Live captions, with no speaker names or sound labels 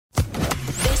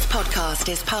podcast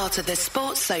is part of the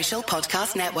Sports Social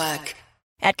Podcast Network.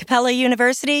 At Capella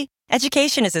University,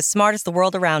 education is as smart as the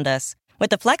world around us. With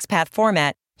the FlexPath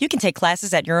format, you can take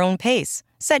classes at your own pace,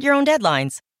 set your own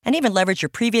deadlines, and even leverage your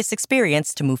previous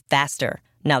experience to move faster.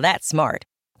 Now that's smart.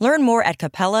 Learn more at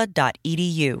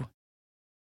capella.edu.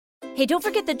 Hey, don't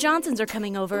forget the Johnsons are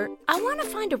coming over. I want to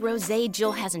find a rosé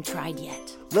Jill hasn't tried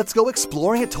yet. Let's go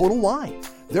exploring at Total Wine.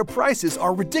 Their prices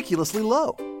are ridiculously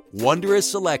low. Wondrous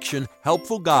selection,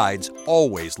 helpful guides,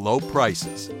 always low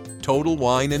prices. Total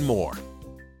Wine and more.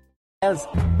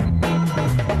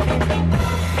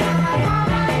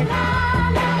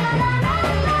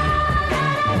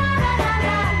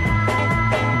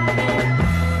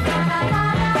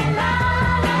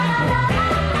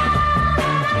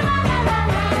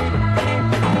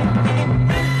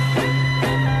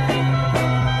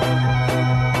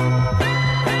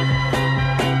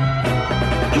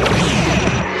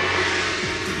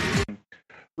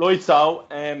 Right, so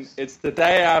it's the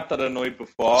day after the night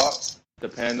before,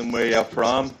 depending where you're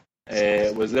from.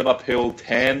 It was Liverpool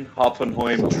 10,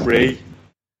 Hoffenheim 3.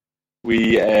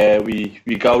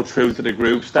 We go through to the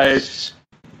group stage.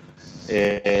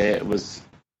 It was,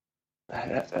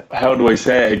 how do I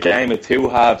say it, a game of two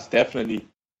halves, definitely.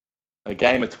 A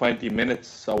game of 20 minutes,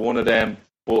 so one of them.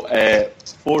 But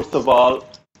first of all,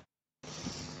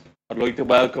 I'd like to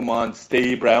welcome on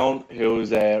Steve Brown,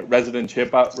 who's a resident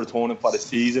chipper returning for the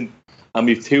season. And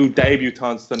we've two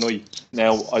debutants tonight.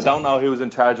 Now, I don't know who's in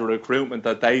charge of recruitment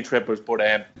at Day Trippers, but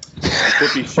they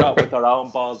could be shot with their own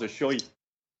balls of shite.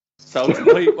 So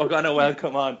tonight we're going to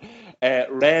welcome on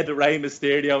Red Rey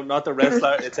Mysterio, not the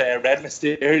wrestler, it's Red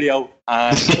Mysterio,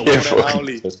 and the one and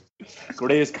only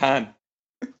Grace Khan.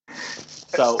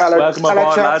 So, welcome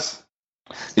aboard, lads.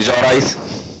 He's alright.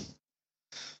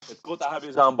 It's good to have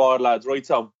you on board, lads. Right,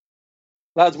 so,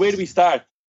 lads, where do we start?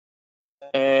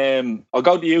 I'll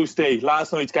go to you, Steve.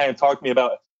 Last night's game, talk to me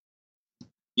about it.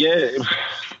 Yeah, it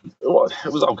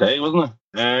was okay, wasn't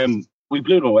it? We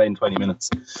blew them away in 20 minutes.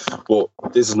 But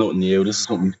this is nothing new. This is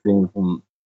something we've seen from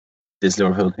this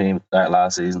Liverpool team at the start of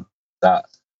last season, that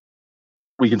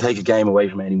we can take a game away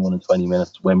from anyone in 20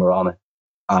 minutes when we're on it.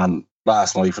 And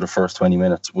last night, for the first 20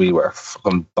 minutes, we were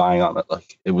fucking bang on it.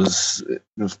 Like it was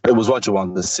what you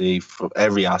wanted to see from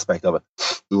every aspect of it.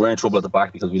 We were in trouble at the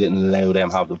back because we didn't allow them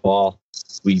to have the ball.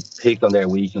 We picked on their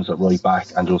weakness at right back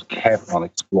and just kept on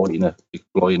exploiting it.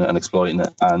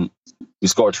 And we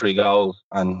scored 3 goals.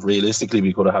 And realistically,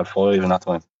 we could have had 5 in that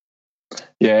time.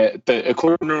 Yeah, it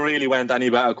couldn't really went any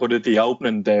better, could it? The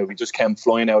opening, we just came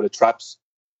flying out of traps.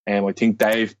 I think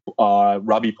Dave or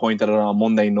Robbie pointed it on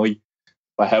Monday night,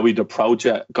 but how we'd approach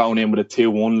it going in with a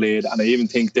 2-1 lead. And I even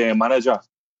think their manager,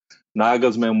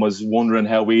 Nagelsmann, was wondering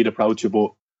how we'd approach it,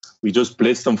 but we just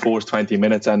blitzed them first 20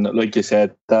 minutes. And like you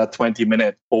said, that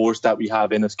 20-minute force that we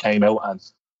have in us came out, and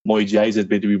my Jesus,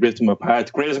 we ripped them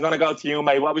apart. Chris, I'm going to go to you,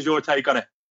 mate. What was your take on it?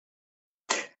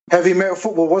 Heavy metal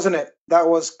football, wasn't it? That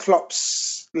was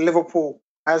Klopp's Liverpool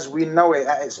as we know it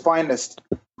at its finest.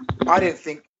 I don't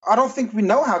think we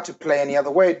know how to play any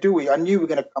other way, do we? I knew we were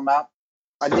going to come out.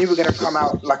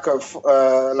 like a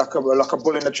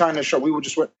bull in a china shop.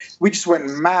 We just went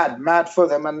mad for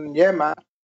them, and yeah, man.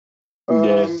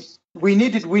 We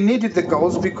needed the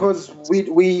goals because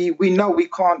we know we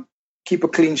can't keep a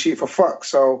clean sheet for fuck.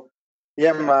 So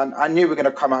yeah, man, I knew we were going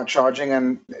to come out charging,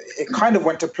 and it kind of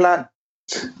went to plan,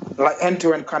 like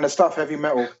end-to-end kind of stuff, heavy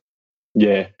metal.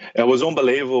 Yeah, it was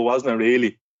unbelievable, wasn't it,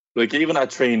 really? Like, even at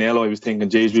 3-0, I was thinking,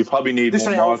 geez, we probably need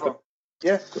one more. Over.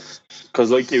 Yeah.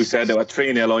 Because like you said, at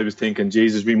 3-0, I was thinking,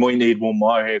 Jesus, we might need one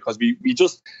more here. Because we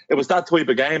just, it was that type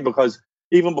of game, because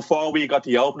even before we got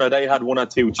the opener, they had 1 or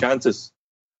 2 chances.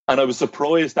 And I was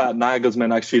surprised that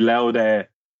Nagelsmann actually allowed the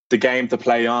game to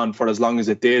play on for as long as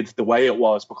it did, the way it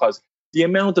was, because the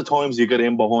amount of times you get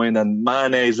in behind and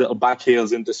Mane's little back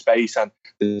heels into space and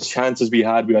the chances we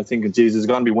had, we were thinking, Jesus, it's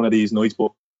going to be one of these nights.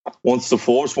 But once the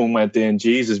first one went in,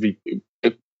 Jesus,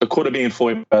 it could have been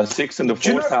 5-6 in the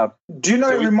first half. Do you know,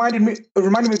 it reminded me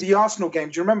of the Arsenal game.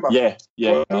 Do you remember? Yeah. We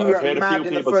were mad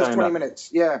in the first 20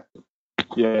 minutes. Yeah.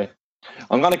 Yeah.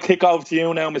 I'm going to kick over to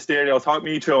you now, Mysterio. Talk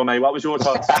me through, mate. What was your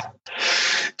thoughts?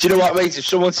 Do you know what, mate? If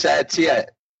someone said to you,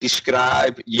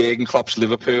 describe Jurgen Klopp's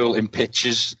Liverpool in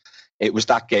pictures, it was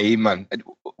that game, man.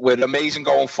 We're amazing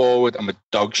going forward and we're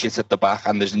dog shit at the back,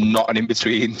 and there's nothing in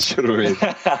between. Do you know what I mean?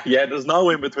 Yeah, there's no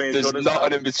in between. There's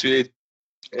nothing in between.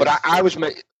 But I was,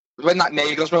 when that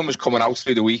Nagelsmann was coming out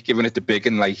through the week, giving it the big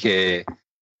and like, I'm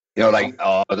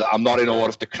not in awe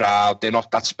of the crowd, they're not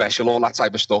that special, all that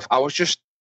type of stuff. I was just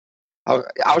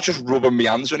I was just rubbing my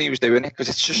hands when he was doing it because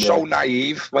it's just so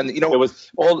naive. When it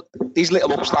was all these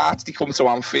little upstarts, they come to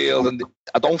Anfield, and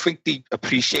I don't think they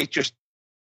appreciate just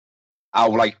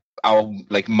how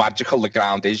magical the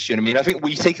ground is. You know what I mean? I think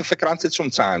we take it for granted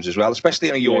sometimes as well, especially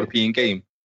in a European game.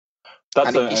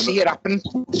 You see it happen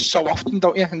so often,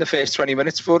 don't you? In the first 20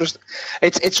 minutes for us,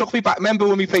 it took me back. Remember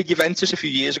when we played Juventus a few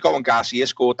years ago and Garcia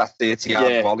scored that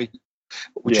 30-yard volley,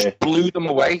 which just blew them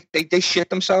away. They shit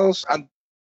themselves, and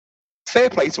fair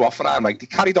play to Hoffenheim. Like, they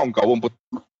carried on going, but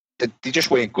they just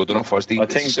weren't good enough for us. I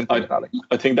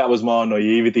think that was more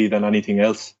naivety than anything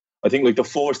else. I think like the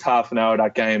first half an hour of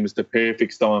that game was the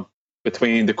perfect storm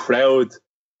between the crowd,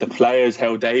 the players,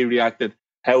 how they reacted,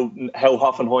 how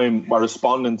Hoffenheim were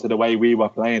responding to the way we were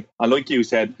playing. And like you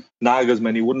said,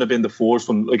 Nagelsmann, he wouldn't have been the first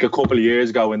one. Like a couple of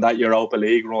years ago in that Europa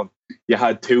League run, you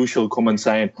had Tuchel coming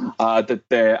saying that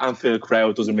the Anfield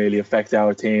crowd doesn't really affect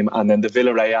our team. And then the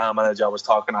Villarreal manager was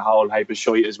talking a whole heap of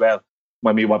shite as well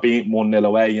when we were beating 1-0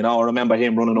 away. I remember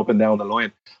him running up and down the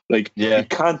line. Like, you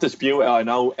can't dispute it. I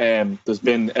know there's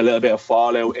been a little bit of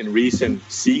fallout in recent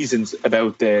seasons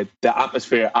about the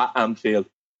atmosphere at Anfield.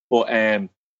 But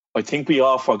I think we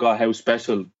all forgot how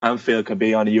special Anfield can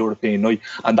be on a European night.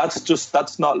 And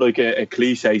that's not like a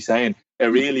cliche saying. It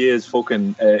really is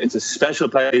fucking, it's a special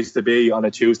place to be on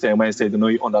a Tuesday and Wednesday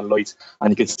night under the lights.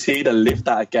 And you can see the lift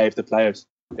that it gave the players.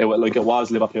 It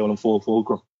was Liverpool in full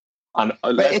fulcrum. And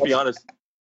let's be honest.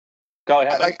 Go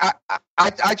ahead.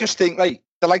 I just think, like,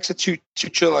 the likes of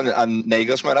Tuchel and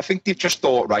Nagelsmann, I think they've just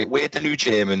thought, right, we're the new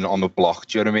German on the block.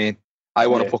 Do you know what I mean? I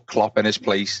want to put Klopp in his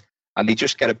place. And they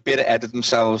just get a bit ahead of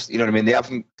themselves. You know what I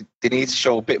mean? They need to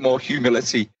show a bit more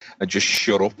humility and just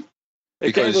shut up.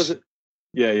 Because,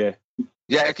 yeah.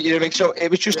 You know what I mean? So it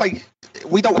was just like,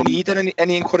 we don't need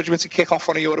any encouragement to kick off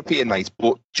on a European night,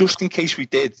 but just in case we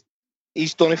did,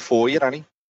 he's done it for you, hasn't he?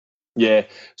 Yeah.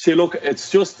 See, look,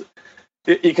 it's just,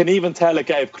 you can even tell it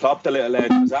gave Klopp the little edge.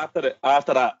 Because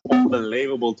after that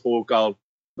unbelievable third goal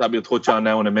that we'll touch on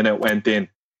now in a minute went in,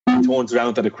 he turns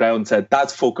around to the crowd and said,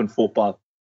 "That's fucking football.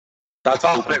 That's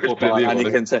football." And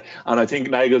you can say, and I think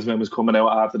Nagelsmann was coming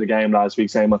out after the game last week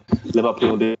saying, well,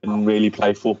 Liverpool didn't really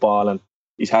play football, and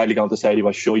he's hardly going to say he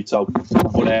was shite. So,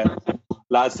 but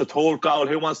lads, the third goal.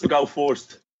 Who wants to go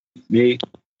first? Me.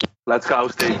 Let's go,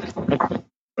 Steve.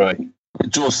 Right.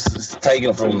 Just taking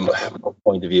it from a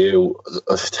point of view,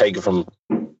 taking from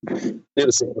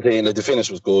the simple thing, like the finish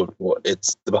was good, but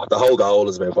it's the whole goal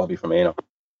is about Bobby Firmino.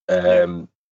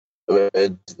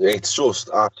 It's just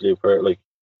absolute like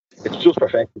it's just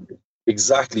perfected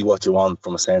exactly what you want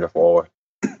from a centre forward.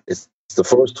 It's the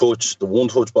first touch, the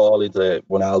one-touch ball into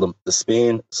Wijnaldum, the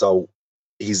spin. So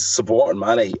he's supporting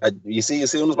Mane. You see,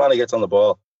 as soon as Mane gets on the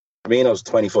ball, Firmino's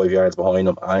 25 yards behind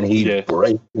him, and he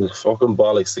breaks his fucking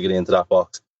bollocks to get into that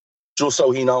box. Just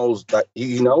so he knows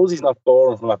he's not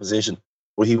scoring from that position,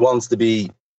 but he wants to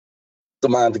be the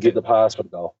man to get the pass for the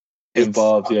goal.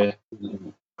 Involved,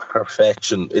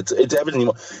 perfection. It's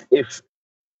everything.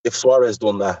 If Suarez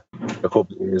done that a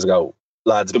couple of years ago,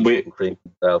 lads, definitely.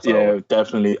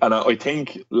 And I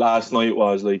think last night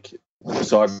was like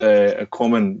sort of a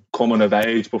coming of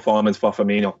age performance for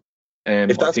Firmino.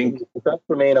 If that's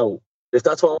Firmino, if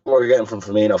that's what we're getting from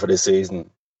Firmino for this season,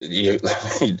 you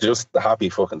just happy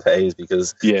fucking days,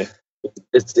 because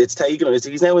it's taken.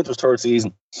 He's now into his third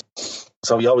season,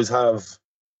 so you always have.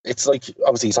 It's like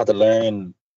obviously he's had to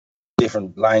learn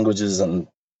different languages and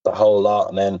the whole lot,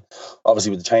 and then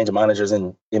obviously with the change of managers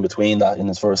in between that in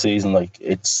his first season, like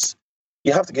it's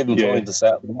you have to give him time to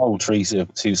settle. No, 2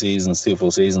 seasons, 2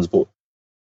 full seasons, but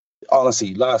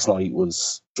honestly, last night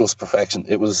was just perfection.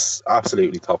 It was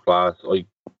absolutely top class. I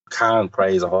can't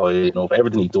praise it high enough.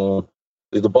 Everything he done.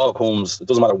 If the ball comes, it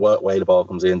doesn't matter what way the ball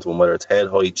comes into him, whether it's head,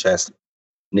 height, chest,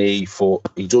 knee, foot.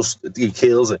 He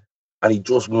kills it, and he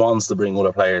just wants to bring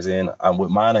other players in. And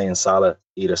with Mane and Salah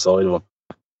either side of him,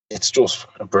 it's just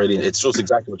brilliant. It's just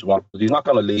exactly what you want. He's not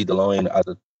going to lead the line as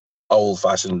an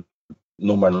old-fashioned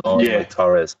number 9 like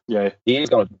Torres. Yeah, he's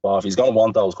going to off. He's going to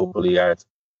want those couple of yards.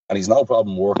 And he's no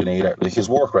problem working either. Like, his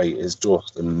work rate is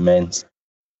just immense.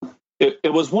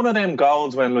 It was one of them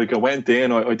goals when I went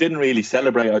in, I didn't really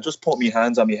celebrate. I just put my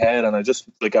hands on my head, and I just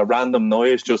a random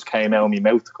noise just came out of my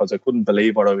mouth because I couldn't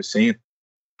believe what I was seeing.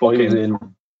 I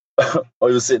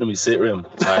was sitting in my sit room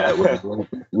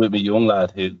with my young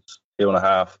lad who's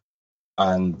 2.5,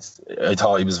 and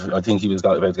I think he was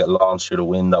about to get launched through the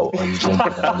window. And he was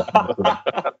jumping down.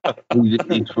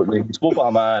 He's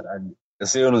football man, and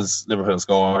as soon as Liverpool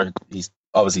scored, he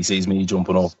obviously sees me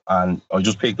jumping up, and I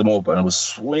just picked him up and I was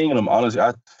swinging him. Honestly,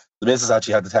 the missus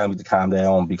actually had to tell me to calm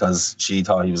down because she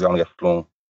thought he was going to get flung.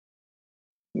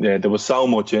 Yeah, there was so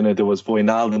much in it. There was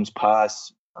Wijnaldum's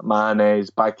pass, Mane's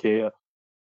back here,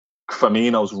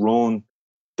 Firmino's run,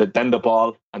 then the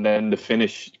ball, and then the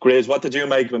finish. Graves, what did you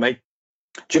make of it, mate?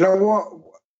 Do you know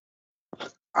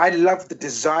what? I love the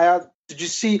desire. Did you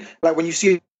see, like, when you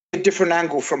see a different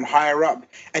angle from higher up,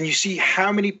 and you see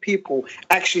how many people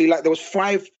actually, like, there was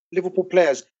 5 Liverpool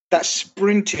players that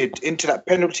sprinted into that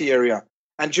penalty area.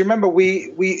 And do you remember,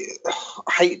 we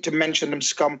I hate to mention them,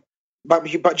 scum, but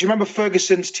do you remember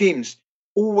Ferguson's teams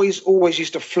always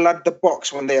used to flood the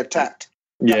box when they attacked?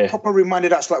 Yeah. That proper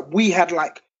reminded us, like, we had,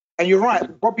 like, and you're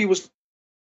right, Bobby was,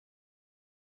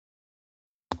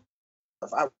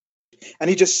 and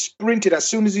he just sprinted as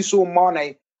soon as he saw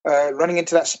Mane running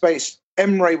into that space.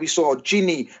 Emre, we saw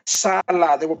Gini,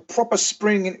 Salah, they were proper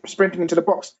sprinting into the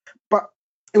box. But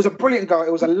it was a brilliant goal.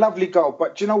 It was a lovely goal.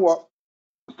 But do you know what?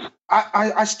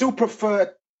 I still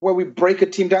prefer where we break a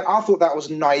team down. I thought that was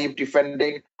naive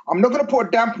defending. I'm not going to put a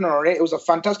dampener on it. It was a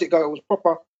fantastic goal. It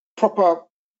was proper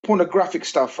pornographic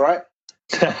stuff, right?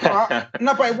 But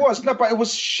it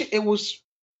was shit. It was,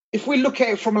 if we look at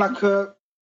it from like a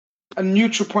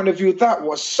neutral point of view, that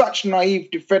was such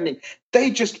naive defending. They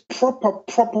just proper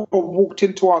walked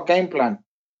into our game plan.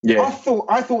 Yeah.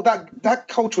 I thought that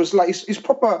coach was like, he's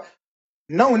proper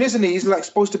known, isn't he? He's like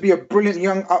supposed to be a brilliant,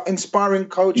 young, inspiring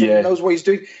coach who knows what he's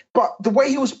doing. But the way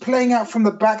he was playing out from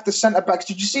the back, the centre backs,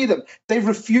 did you see them? They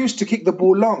refused to kick the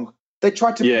ball long. They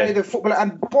tried to play the football,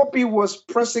 and Bobby was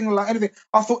pressing like anything.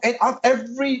 I thought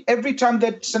every time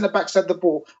the centre backs had the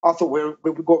ball, I thought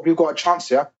we've got a chance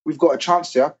here. We've got a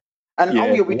chance here.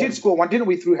 And we did score one, didn't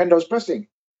we, through Hendo's pressing?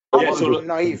 I thought it was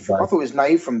naive. I thought it was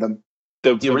naive from them.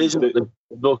 The original,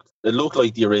 it looked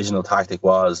like the original tactic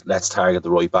was, let's target the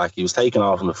right back. He was taken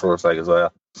off in the first leg as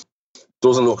well.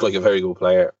 Doesn't look like a very good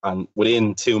player. And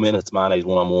within 2 minutes, Mane's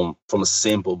 1-on-1 from a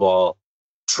simple ball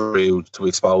through to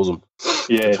expose him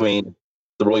between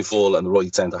the right full and the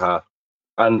right centre half.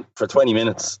 And for 20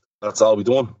 minutes, that's all we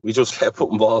done. We just kept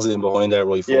putting balls in behind their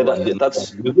right full. Yeah,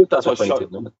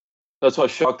 that's what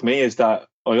shocked me, is that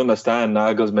I understand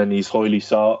Nagelsmann, he's highly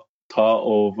thought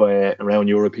of around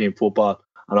European football,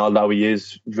 and although he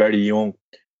is very young,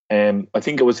 I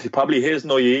think it was probably his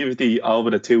naivety over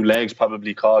the 2 legs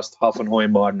probably cost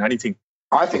Hoffenheim more than anything.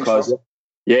 I think so.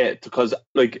 Yeah, because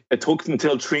like it took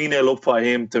until 3-0 up for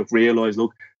him to realise,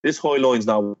 look, this high line's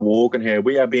not working here.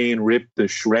 We are being ripped to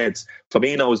shreds.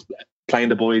 Firmino was playing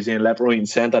the boys in left, right and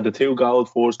centre. The 2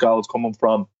 first goals coming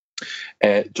from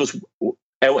just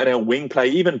out-and-out wing play.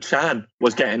 Even Chan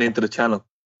was getting into the channel.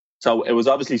 So it was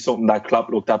obviously something that Klopp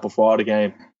looked at before the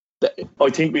game. I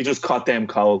think we just caught them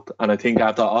cold. And I think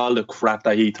after all the crap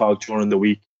that he talked during the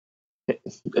week,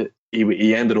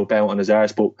 he ended up out on his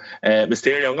arse. But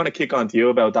Mysterio, I'm going to kick on to you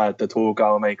about that, the 3rd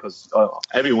goal, mate, because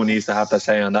everyone needs to have their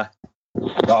say on that.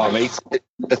 No, mate.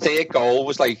 The 3rd goal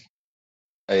was like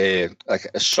a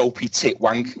soapy tit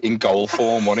wank in goal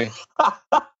form, wasn't it?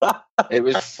 It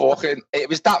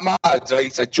was that mad,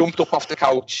 right? I jumped up off the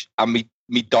couch and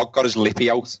me dog got his lippy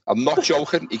out. I'm not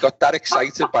joking. He got that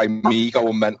excited by me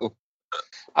going mental.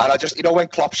 And I just, when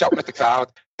Klopp shouting at the crowd,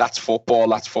 that's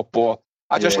football.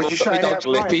 I just looked at my dog's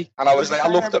lippy, and I was like, I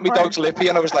looked at my dog's lippy,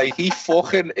 and I was like,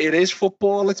 it is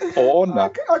football. It's porn.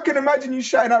 Now. I can imagine you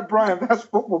shouting at Brian. That's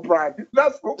football, Brian.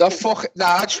 That's football.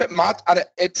 I just went mad, and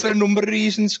it's for a number of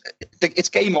reasons. It's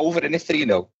game over, and it's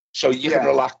 3-0, so you can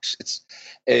relax.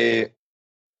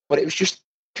 But it was just,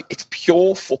 it's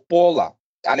pure football, that.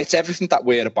 And it's everything that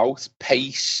we're about.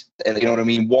 Pace, you know what I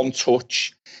mean? One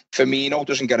touch. Firmino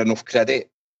doesn't get enough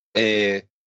credit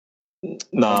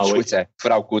on Twitter for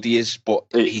how good he is, but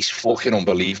he's fucking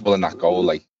unbelievable in that goal.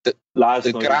 Like the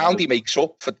ground he makes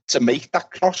up to make that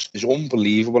cross is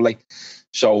unbelievable. Like,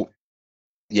 so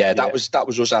that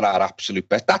was us at our absolute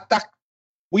best. That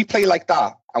we play like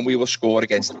that, and we will score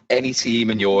against any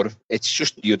team in Europe. It's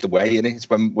just the other way, innit? It's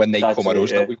when they come at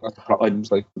us that we've got the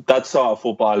problems. Like that sort of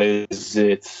football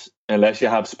it's unless you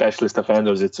have specialist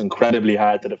defenders, it's incredibly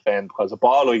hard to defend, because a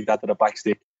ball like that to the back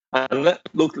stick. And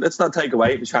let's not take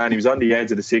away from Chan. He was on the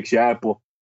edge of the 6 yard, but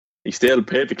he still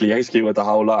perfectly executed the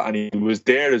whole lot, and he was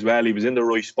there as well. He was in the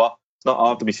right spot. It's not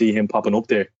often we see him popping up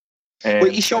there.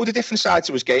 But he showed a different side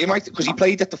to his game, right? Because he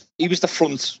played he was the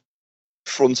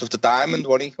front of the diamond,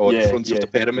 wasn't he? Or the front of the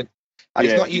pyramid. And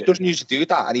he doesn't usually do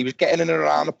that. And he was getting in and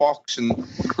around the box, and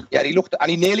he looked, and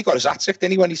he nearly got his hat-trick,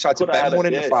 didn't he, when he tried to bend one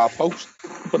in the far post.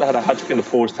 Could have had a hat-trick in the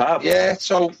first half. Yeah,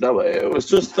 so it was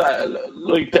just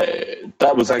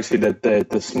that was actually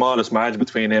the smallest margin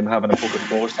between him having a fucking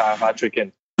first half hat-trick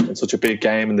in such a big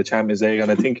game in the Champions League.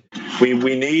 And I think we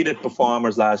needed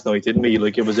performers last night, didn't we?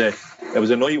 Like it was a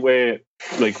night where,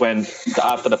 like, when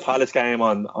after the Palace game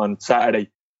on Saturday,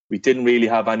 we didn't really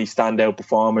have any standout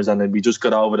performers, and then we just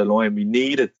got over the line. We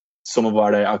needed some of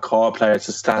our core players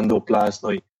to stand up last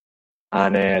night.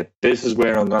 And this is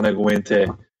where I'm going to go into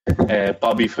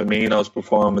Bobby Firmino's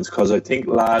performance, because I think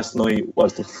last night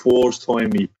was the first time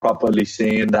we properly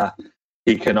seen that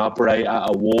he can operate at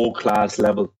a world-class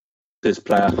level, this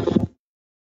player.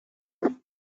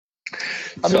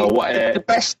 The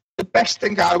best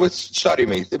thing I would, sorry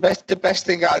mate, the best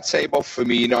thing I'd say about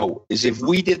Firmino is if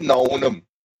we didn't own him,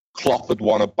 Klopp would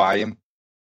want to buy him.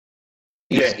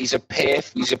 He's a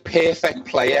perfect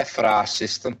player for our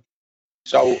system.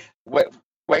 So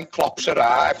when Klopp's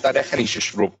arrived, I reckon he's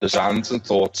just rubbed his hands and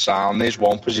thought, "Sound, there's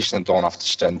one position I don't have to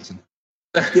strengthen."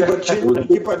 Yeah, but do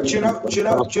you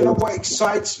know what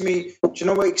excites me? Do you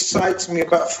know what excites me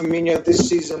about Firmino this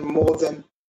season more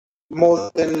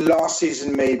than last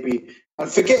season, maybe?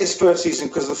 And forget his first season,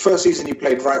 because the first season he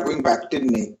played right wing back,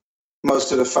 didn't he?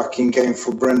 Most of the fucking game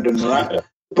for Brendan, right? Yeah.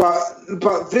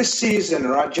 But this season,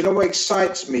 right? Do you know what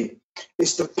excites me?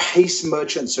 It's the pace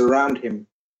merchants around him.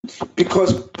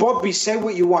 Because Bobby, say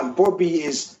what you want, Bobby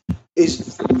is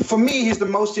for me, he's the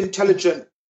most intelligent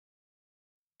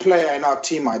player in our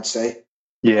team, I'd say.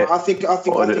 Yeah, I think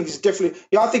he's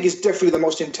definitely the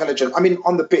most intelligent. I mean,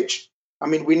 on the pitch. I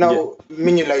mean, we know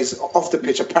Mignolet's off the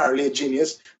pitch apparently a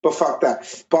genius, but fuck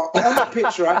that. But on the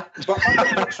pitch, right?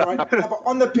 But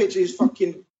on the pitch,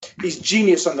 he's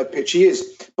genius on the pitch. He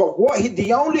is. But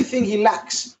the only thing he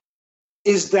lacks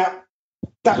is that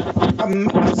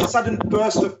sudden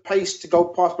burst of pace to go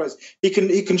past players. He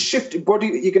can shift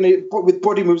body. With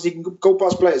body moves, he can go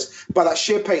past players by that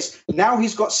sheer pace. Now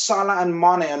he's got Salah and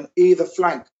Mane on either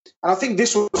flank, and I think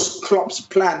this was Klopp's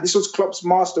plan. This was Klopp's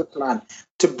master plan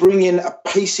to bring in a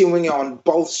pacey winger on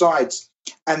both sides,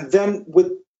 and then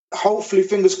with hopefully,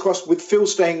 fingers crossed, with Phil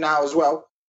staying now as well.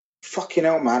 Fucking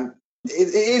hell, man.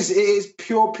 It is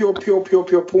pure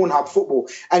Pornhub football.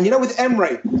 And you know, with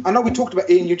Emre, I know we talked about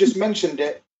Ian, you just mentioned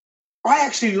it. I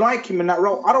actually like him in that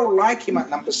role. I don't like him at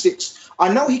number 6.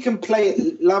 I know he can play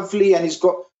it lovely and he's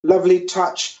got lovely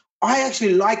touch. I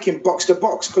actually like him box to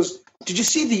box, because did you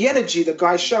see the energy the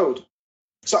guy showed?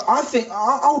 So I think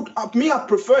I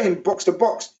prefer him box to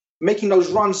box, making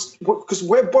those runs, because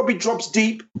where Bobby drops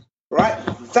deep, right?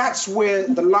 That's where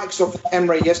the likes of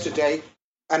Emre yesterday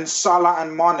and Salah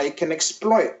and Mane can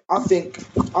exploit. I think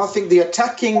the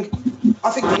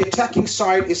attacking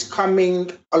side is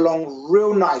coming along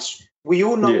real nice. We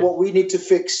all know what we need to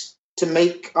fix to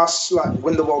make us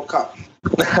win the World Cup.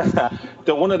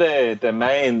 One of the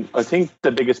main, I think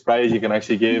the biggest praise you can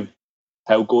actually give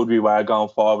how good we were going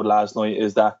forward last night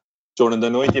is that during the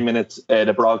 90 minutes,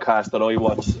 the broadcast that I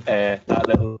watched, that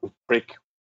little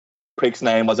prick's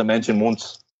name wasn't mentioned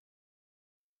once.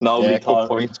 Nobody thought.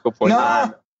 Good point.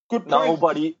 Nah, good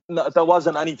point. There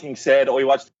wasn't anything said. I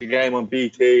watched the game on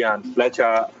BT and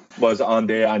Fletcher was on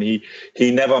there, and he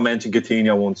never mentioned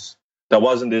Coutinho once. There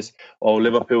wasn't this,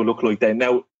 Liverpool look like they.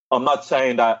 Now, I'm not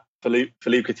saying that Philippe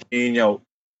Coutinho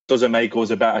doesn't make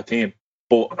us a better team,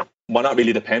 but we're not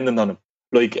really dependent on him.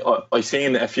 Like, I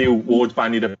seen a few words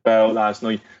bandied about last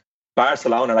night.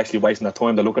 Barcelona are actually wasting their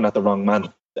time. They're looking at the wrong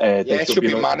man. It should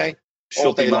be Mane.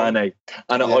 Should be Mane.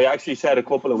 And I actually said a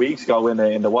couple of weeks ago in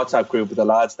the WhatsApp group with the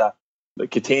lads that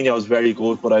Coutinho is very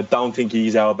good, but I don't think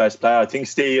he's our best player. I think,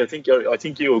 Steve, I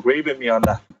think you agree with me on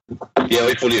that. Yeah,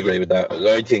 I fully agree with that.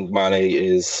 I think Mane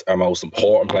is our most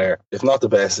important player. If not the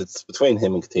best, it's between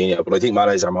him and Coutinho, but I think Mane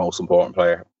is our most important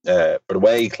player. For the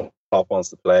way Klopp wants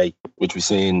to play, which we've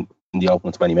seen in the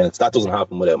opening 20 minutes, that doesn't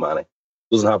happen without Mane. It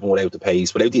doesn't happen without the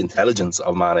pace, without the intelligence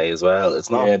of Mane as well. It's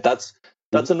not. Yeah, that's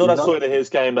another side of his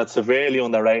game that's severely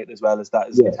underrated as well, as that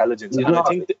is intelligence. And I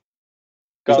think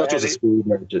he's not just a speed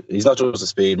merchant. He's not just a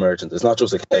speed merchant. It's not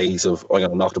just a case of, I'm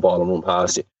going to knock the ball and run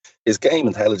past you. His game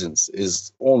intelligence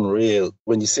is unreal.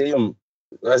 When you see him,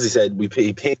 as he said,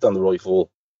 he picked on the right foot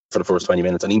for the first 20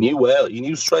 minutes, and he knew well. He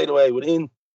knew straight away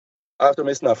after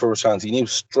missing that first chance, he knew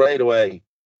straight away,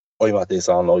 I'm at this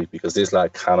all night because this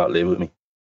lad cannot live with me.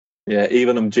 Yeah,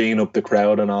 even him geeing up the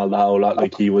crowd and all that,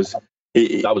 like that was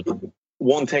brilliant.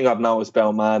 One thing I've noticed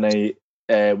about Mane,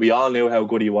 we all knew how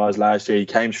good he was last year. He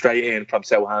came straight in from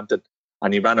Southampton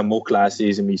and he ran amok last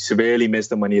season. We severely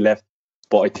missed him when he left.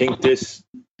 But I think this,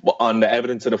 on the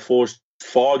evidence of the first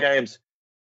 4 games,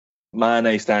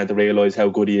 Mane's starting to realise how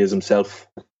good he is himself.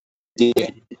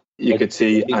 Yeah, you could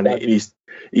see, and he's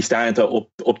starting to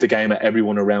up the game at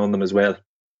everyone around him as well.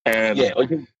 I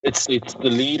think it's the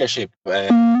leadership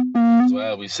as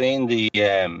well. We've seen we've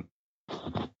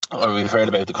heard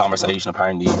about the conversation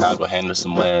apparently he had with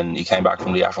Henderson when he came back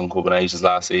from the African Cup of Nations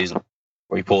last season,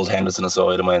 where he pulled Henderson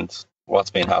aside and went, "What's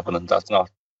been happening? That's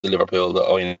not the Liverpool that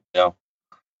I know."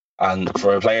 And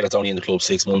for a player that's only in the club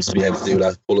 6 months to be able to do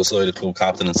that, pull aside the club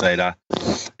captain and say that,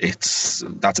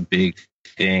 that's a big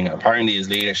thing. Apparently his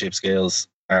leadership skills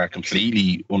are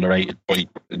completely underrated.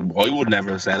 I would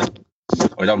never have said it.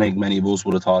 I don't think many of us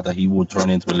would have thought that he would turn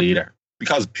into a leader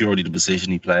because purely the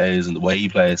position he plays and the way he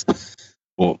plays.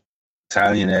 But I'm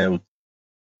telling you now,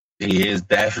 he is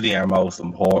definitely our most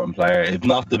important player. If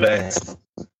not the best,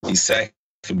 he's second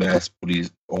best, but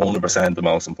he's 100% the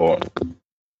most important.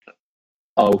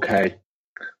 Okay.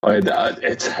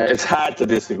 It's hard to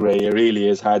disagree. It really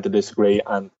is hard to disagree.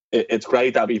 And it's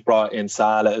great that we brought in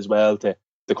Salah as well to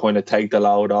kind of take the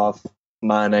load off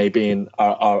Mane being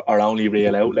our only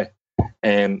real outlet.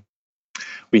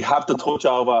 We have to touch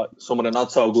over some of the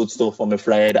not so good stuff, I'm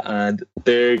afraid, and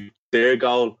their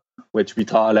goal, which we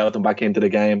thought allowed them back into the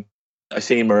game. I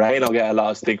seen Moreno get a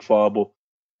lot of stick for, but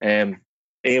Ian,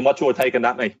 what you were taking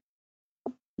that, mate?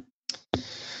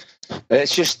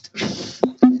 It's just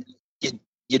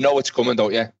you know it's coming,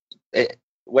 don't you?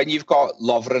 When you've got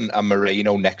Lovren and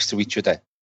Moreno next to each other,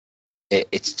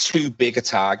 it's too big a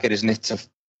target, isn't it,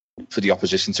 for the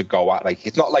opposition to go at? Like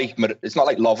it's not like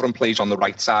Lovren plays on the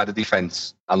right side of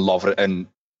defence and Lovren and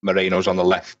Moreno's on the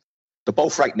left. They're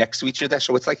both right next to each other,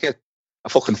 so it's like a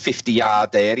fucking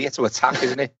 50-yard area to attack,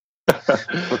 isn't it?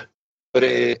 but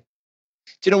do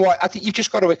you know what? I think you've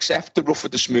just got to accept the rough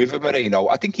with the smooth of Moreno.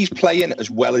 I think he's playing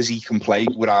as well as he can play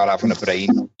without having a brain.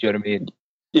 Do you know what I mean?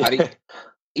 Yeah. And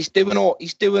he's doing all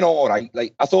right.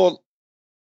 Like I thought,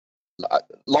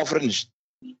 Lovren's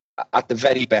at the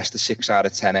very best a 6 out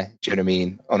of 10. Do you know what I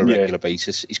mean? On a regular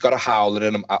basis, he's got a howler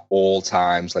in him at all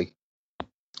times. Like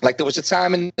there was a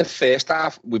time in the first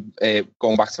half with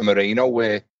going back to Moreno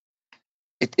where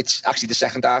it's actually the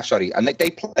second half. Sorry, and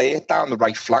they play it down the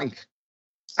right flank,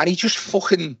 and he just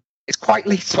fucking. It's quite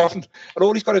late on, and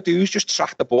all he's got to do is just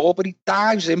track the ball, but he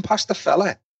dives in past the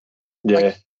fella. Yeah,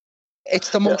 like,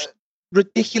 it's the most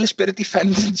ridiculous bit of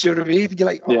defending. Do you know what I mean? You're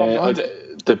like, oh,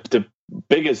 the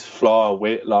biggest flaw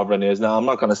with Lovren is, now I'm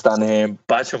not going to stand here and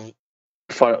bash him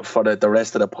for the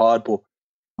rest of the pod, but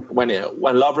when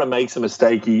Lovren makes a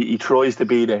mistake, he tries to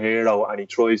be the hero and he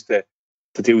tries to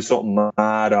do something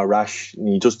mad or rash, and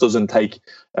he just doesn't take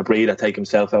a breather, take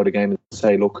himself out of the game and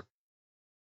say, look,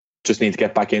 just need to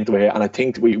get back into it here. And I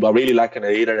think we're really lacking a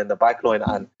leader in the back line,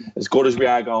 and as good as we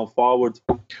are going forward,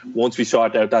 once we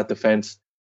sort out that defence,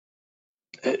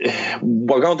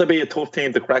 we're going to be a tough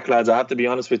team to crack, lads. I have to be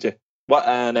honest with you.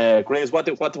 Graves, what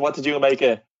did you make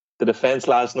of the defence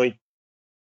last night?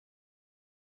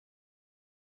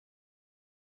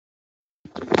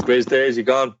 Graves, there's he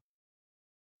gone.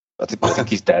 I think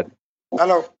he's dead.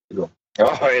 Hello. Oh,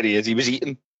 here he is. He was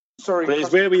eating. Sorry.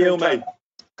 Graves, where were you, mate?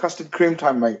 Custard cream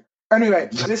time, mate. Anyway,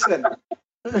 listen.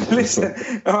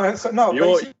 So no,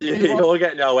 you're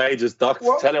getting your wages, Doc.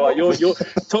 Tell you what, you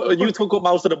took up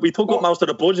most of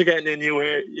the budget getting in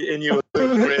you,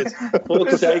 Graves.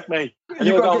 Fuck's sake, mate. And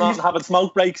you're going on having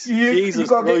smoke breaks. Jesus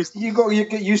Christ. You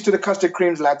get used to the custard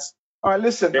creams, lads. All right,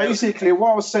 listen. Yeah. Basically,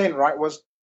 what I was saying, right, was,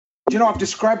 I've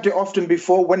described it often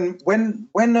before. When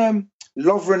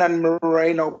Lovren and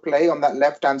Moreno play on that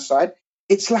left-hand side,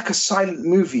 it's like a silent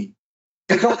movie.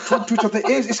 They don't talk to each other.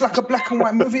 It's like a black and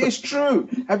white movie. It's true.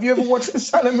 Have you ever watched a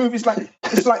silent movie?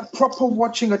 It's like proper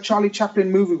watching a Charlie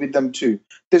Chaplin movie with them two.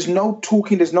 There's no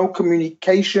talking. There's no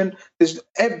communication.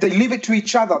 They leave it to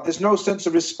each other. There's no sense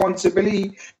of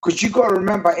responsibility, because you got to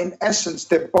remember, in essence,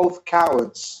 they're both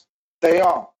cowards. They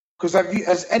are. Because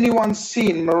has anyone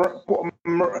seen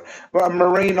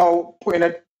Moreno put in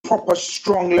a proper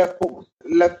strong left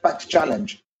back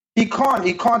challenge? He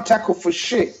can't tackle for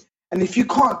shit. And if you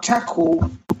can't tackle,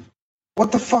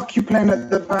 what the fuck you playing at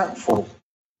the back for,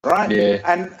 right? Yeah.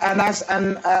 And as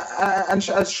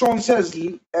Sean says,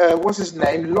 what's his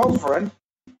name, Lovren,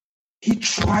 he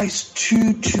tries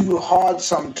too hard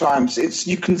sometimes.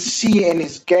 You can see it in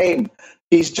his game.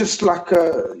 He's just like he's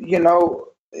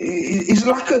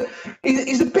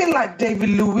a bit like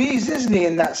David Luiz, isn't he,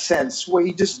 in that sense, where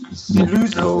he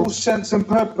loses all sense and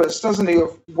purpose, doesn't he,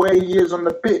 of where he is on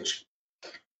the pitch.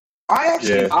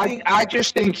 I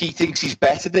just think he thinks he's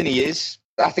better than he is.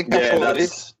 I think that's all it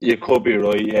is. You could be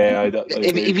right, yeah.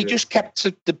 If he just kept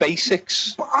to the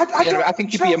basics, I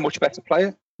think he'd be a much better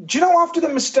player. Do you know, after the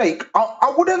mistake,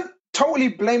 I wouldn't totally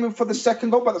blame him for the second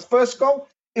goal, but the first goal,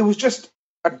 it was just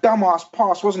a dumbass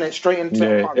pass, wasn't it? Straight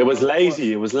into it was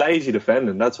lazy. It was lazy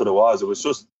defending. That's what it was. It was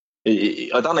just,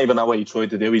 I don't even know what he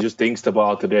tried to do. He just dinks the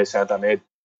ball to their centre mid.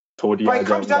 But it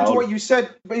comes down to what you said.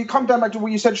 But you come down back to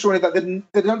what you said, Shawnee, that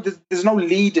there's no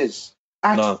leaders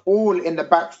at all in the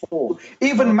back four.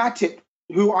 Even Matip,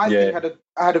 who I think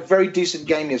had a very decent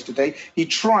game yesterday. He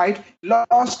tried.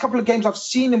 Last couple of games, I've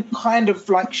seen him kind of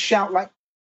like shout like,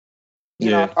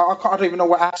 you know, I don't even know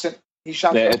what accent he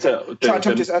shouted.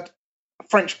 Yeah,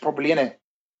 French probably, innit?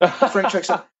 French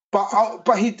accent.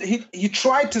 But he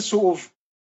tried to sort of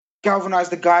galvanize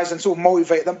the guys and sort of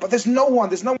motivate them. But there's no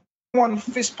one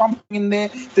fist pumping in there.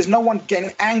 There's no one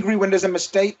getting angry when there's a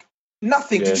mistake.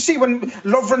 Nothing. Did you see when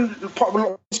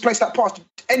Lovren misplaced that pass? Did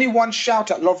anyone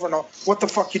shout at Lovren or what the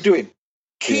fuck you doing?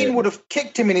 Keane would have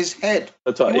kicked him in his head.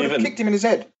 Kicked him in his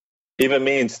head. Even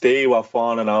me and Steve were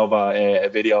falling over a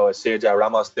video of Sergio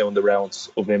Ramos doing the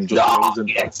rounds of him just losing.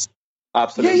 Yes.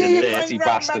 Absolutely dirty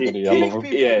bastard.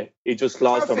 He just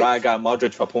lost to Raga and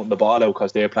Modric for putting the ball out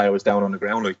because their player was down on the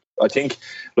ground. Like, I think,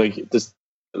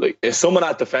 if someone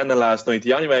had defending last night,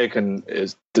 the only way I can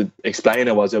explain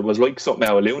it was like something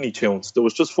out of Looney Tunes. There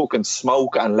was just fucking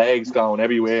smoke and legs going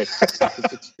everywhere.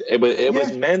 It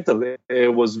was mental.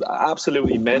 It was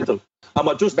absolutely mental. And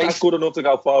we're just not good enough to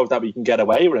go forward that we can get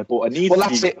away with it. But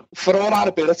that's it. For all our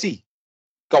ability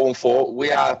going forward,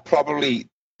 we are probably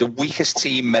the weakest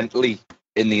team mentally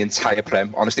in the entire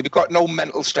Prem. Honestly, we've got no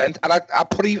mental strength. And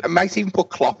I might even put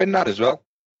Klopp in that as well.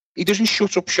 He doesn't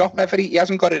shut up shop ever. He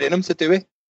hasn't got it in him to do it.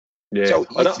 Yeah. So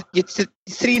you're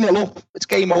 3-0 up. It's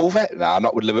game over. Nah,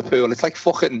 not with Liverpool. It's like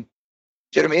fucking...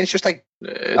 Do you know what I mean? It's just like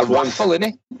a raffle, isn't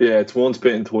it? Yeah, it's once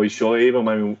bitten, twice shy. Even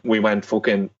when we went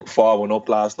fucking 4-1 up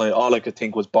last night, all I could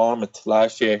think was Bournemouth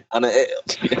last year. And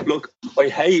look, I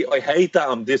hate that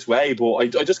I'm this way, but I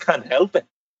just can't help it.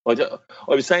 I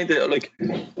was saying that,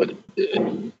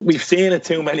 we've seen it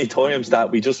too many times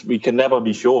that we can never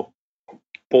be sure.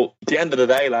 But at the end of the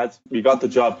day, lads, we got the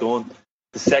job done.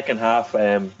 The second half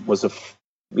was a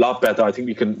lot better. I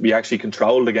think we actually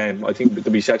controlled the game. I think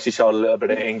we actually showed a little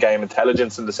bit of in-game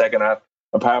intelligence in the second half,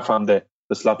 apart from the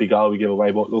sloppy goal we give away.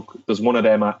 But look, there's one of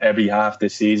them at every half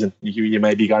this season. You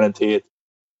may be guaranteed.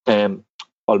 I'll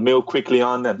move quickly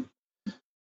on then.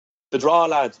 The draw,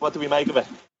 lads. What do we make of it?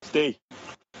 Steve?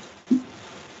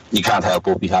 You can't help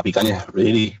but be happy, can you?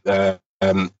 Really? To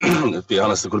be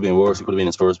honest, it could have been worse. It could have been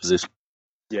in Spurs' position.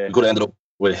 Yeah. We could have ended up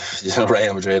with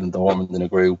Real Madrid and Dortmund in a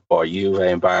group, or Juve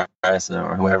and Barca,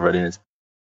 or whoever it is.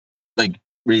 Like,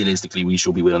 realistically, we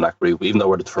should be winning that group, even though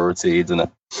we're the third seeds in it.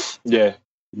 Yeah,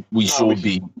 we should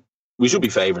be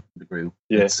favoured in the group.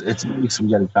 Yeah, it's nice we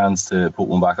get a chance to put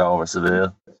one back over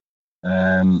Seville,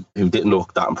 who didn't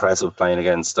look that impressive playing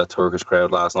against that Turkish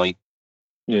crowd last night.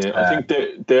 Yeah, I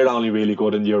think they're only really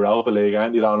good in the Europa League,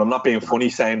 aren't they? And I'm not being funny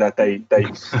saying that they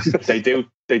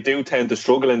do tend to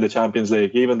struggle in the Champions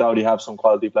League, even though they have some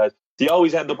quality players. They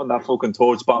always end up in that fucking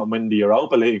third spot and win the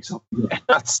Europa League. So. Yeah,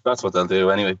 that's what they'll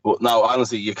do anyway. But no,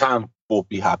 honestly, you can't but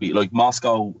be happy. Like,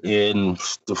 Moscow in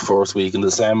the first week in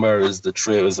December is the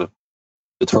 30th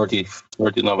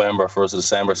November, 1st of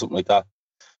December, something like that.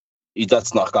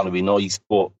 That's not going to be nice,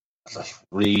 but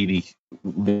really,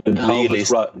 you'd hope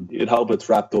it's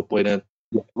wrapped up by then.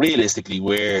 Realistically,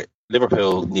 where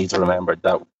Liverpool need to remember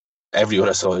that every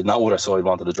other side, not other side,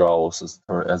 wanted to draw us as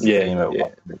the game out. Yeah.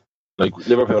 Like,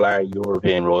 Liverpool are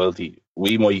European royalty.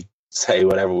 We might say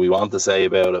whatever we want to say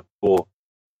about it, but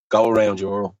go around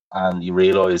Europe and you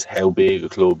realise how big a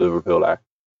club Liverpool are,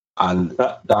 and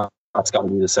that's got to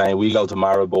be the same. We go to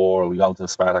Maribor, or we go to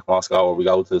Spartak Moscow, or we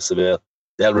go to Seville.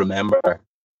 They'll remember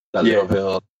that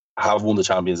Liverpool have won the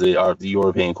Champions League or the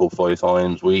European Cup 5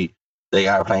 times. They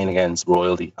are playing against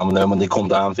royalty, and then when they come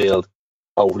to Anfield,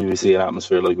 hopefully we see an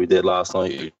atmosphere like we did last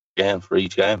night again for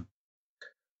each game.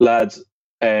 Lads,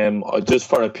 just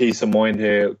for a peace of mind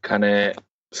here, can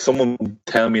someone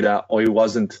tell me that I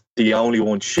wasn't the only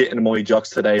one shitting my jocks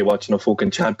today watching a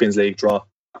fucking Champions League draw?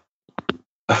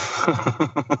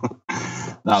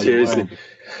 No, seriously.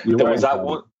 There was that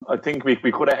one. I think we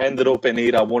could have ended up in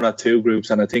either one or two groups,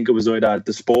 and I think it was either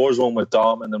the Spurs one with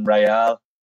Dortmund and Real,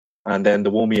 and then the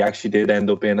one we actually did end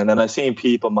up in. And then I seen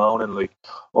people moaning like,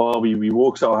 "Oh, we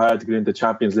worked so hard to get into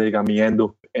Champions League, and we end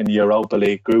up in the Europa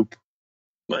League group."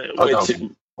 But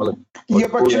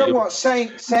you know what?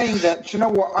 Saying that, you know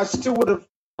what? I still would have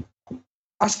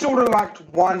liked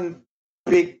one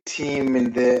big team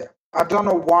in there. I don't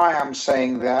know why I'm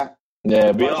saying that.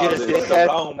 Yeah,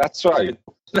 that's right.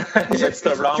 It's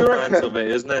the wrong answer of it,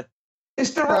 isn't it?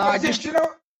 It's the wrong answer, you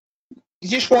know. You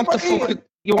just want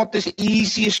you want this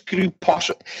easiest group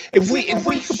possible. If we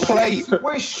could play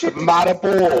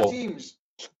Maribor,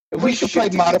 if we could play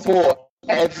Maribor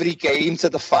every game to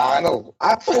the final,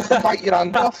 I'd fucking bite your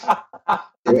hand off.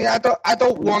 I mean, I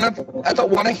don't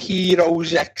want a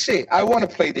hero's exit. I want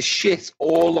to play the shit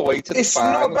all the way to the final. It's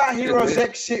not about hero's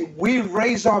exit. We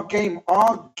raise our game.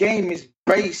 Our game is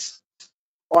based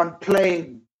on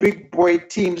playing big boy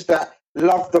teams that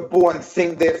love the ball and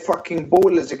think they're fucking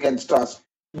ballers against us.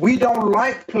 We don't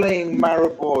like playing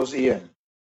Maribors, Ian.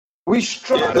 We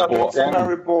struggle against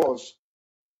Maribors.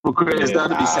 But Chris,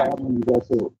 that'd be sad when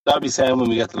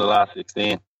we get to the last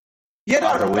 16.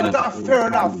 Yeah,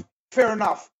 fair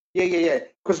enough. Yeah.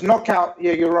 Because knockout,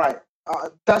 you're right.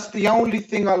 That's the only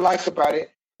thing I like about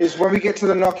it is when we get to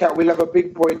the knockout, we'll have a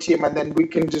big boy team, and then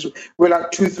we're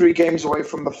like 2-3 games away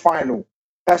from the final.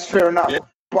 That's fair enough. Yeah.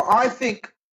 But I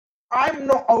think I'm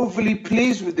not overly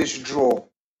pleased with this draw.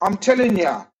 I'm telling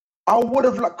you, I would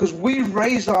have liked, because we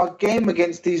raised our game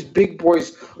against these big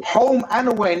boys, home and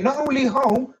away. Not only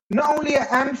home, not only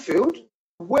at Anfield.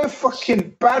 We're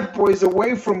fucking bad boys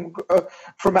away from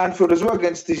Anfield as well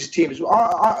against these teams.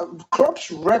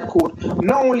 Klopp's record,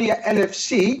 not only at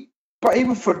LFC, but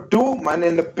even for Dortmund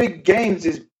in the big games,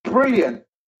 is brilliant.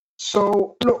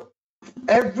 So, look,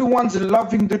 everyone's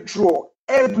loving the draw.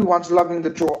 Everyone's loving the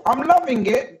draw. I'm loving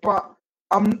it, but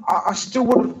I still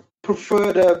would have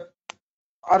preferred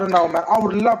I don't know, man. I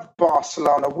would love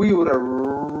Barcelona. We would have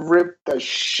ripped the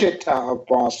shit out of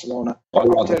Barcelona. I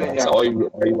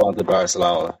wanted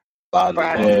Barcelona.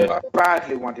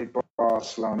 Badly wanted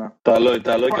Barcelona. They look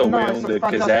around the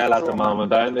Gazelle at the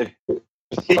moment, don't they?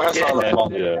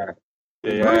 Barcelona.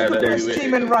 Who's the best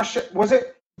team in Russia? Was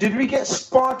it? Did we get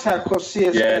Spartak or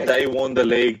CSKA? Yeah, they won the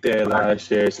league there last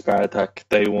year, Spartak.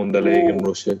 They won the league in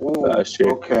Russia last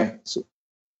year. Okay.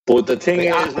 But the thing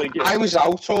is, I was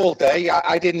out all day.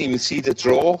 I didn't even see the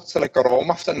draw till I got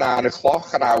home after 9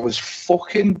 o'clock, and I was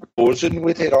fucking buzzing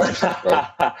with it. Honestly,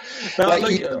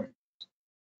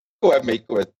 go ahead, mate.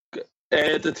 Go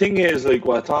ahead. The thing is,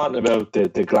 we're talking about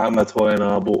the glamour toy and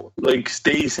all, but like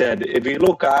Steve said, if we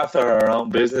look after our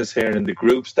own business here in the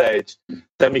group stage,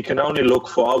 then we can only look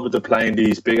forward to playing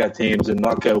these bigger teams and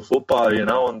knockout football,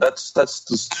 and that's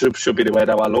should be the way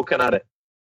that we're looking at it.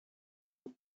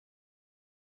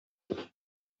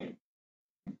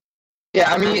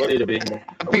 Yeah, I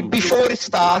mean, before it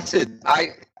started,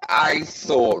 I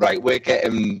thought, right, we're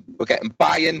getting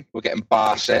Bayern, we're getting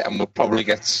Barca, and we'll probably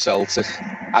get Celtic,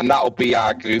 and that'll be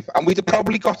our group. And we'd have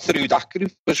probably got through that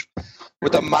group because we're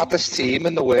the maddest team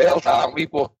in the world, aren't we?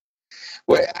 But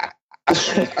I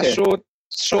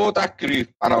saw that group,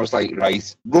 and I was like,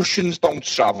 right, Russians don't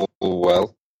travel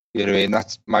well. You know what I mean?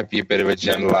 That might be a bit of a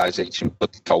generalisation,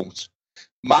 but they don't.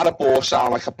 Maribor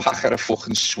sound like a packet of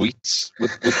fucking sweets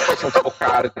with fuck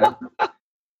out of them.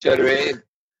 Do you know what I mean?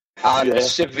 And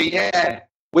Sevilla,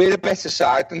 we're a better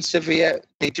side than Sevilla.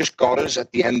 They just got us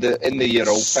at the end in the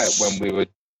Europa when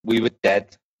we were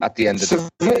dead at the end of the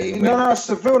game. No,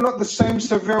 Seville, not the same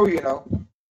Seville,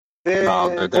 They're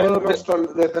not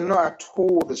at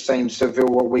all the same Seville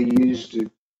what we used to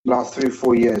last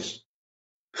 3-4 years.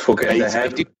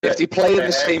 If they play in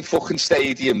the same fucking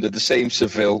stadium, they're the same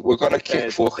Seville. We're going to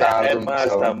kick fuck out of them.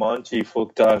 Master Monchi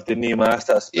fucked off, didn't he?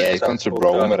 Yeah, he's gone to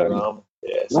Rome.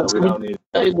 Yeah, so we don't need...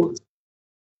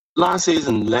 Last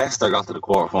season, Leicester got to the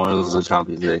quarterfinals of the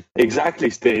Champions League. Exactly,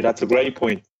 Steve. That's a great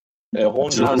point.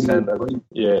 100%.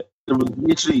 Yeah. It was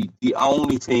literally the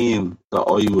only team that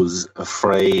I was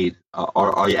afraid,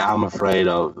 or I am afraid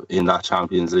of, in that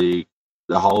Champions League.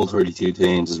 The whole 32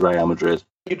 teams is Real Madrid.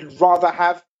 You'd rather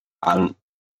have... And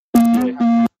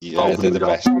they're the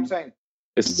best. I'm saying.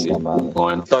 It's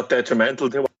not detrimental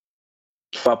to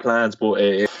our plans, but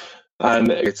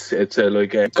it's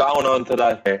going on to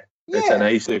that. It's an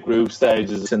ace in the group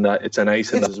stages. It's an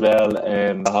ace in as well.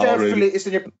 Definitely, it's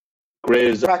in your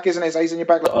back, isn't it? It's ace in your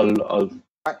back.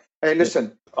 Hey,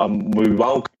 listen. We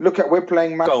won't look at. We're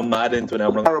playing. Go mad into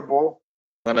an terrible.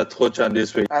 I'm going to touch on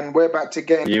this week, and we're back to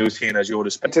game. You seen as your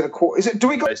respect to the court. Is it? Do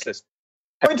we go?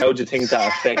 How do you think that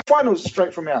affects finals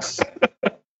straight from here?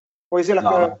 Or is it like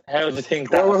how do you think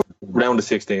that round of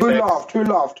 16? Who laughed?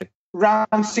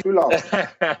 Round 6, who laughed?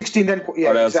 16 then.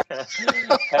 Yeah,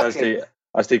 exactly.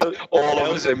 I think all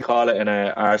of them call it in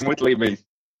Arsenal. Would leave me.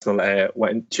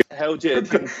 How do you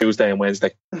think Tuesday and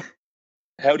Wednesday?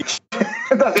 How do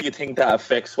you think that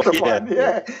affects what's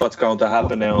going to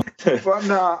happen now? But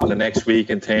the next week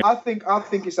and 10. I think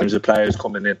it's there's players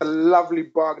coming in. A lovely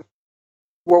bargain.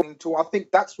 I think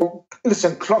that's what.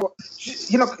 Listen, Klopp,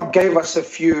 gave us a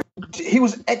few. He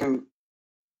was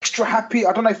extra happy.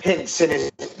 I don't know if hints in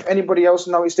his. If anybody else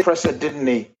noticed the presser, didn't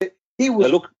he? He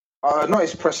was. Not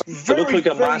his presser. Looked like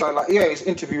a massive. His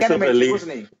interview.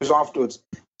 Wasn't he? It was afterwards.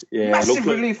 Yeah, massive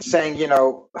relief, saying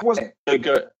wasn't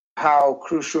it? How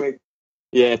crucial it.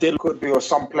 Yeah, it did could be, or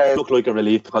some players look like a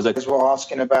relief because I were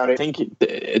asking about it. I think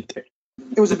it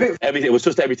was a bit. It was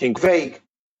just everything vague.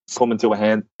 Coming to a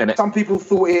hand, and some people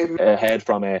thought it ahead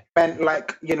from meant the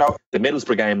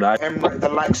Middlesbrough game, like the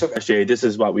likes of this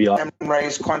is what we are.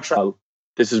 Emre's contract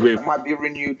This is where it might be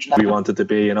renewed now. we wanted to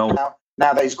be, Now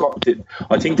that he's got,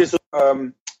 I think this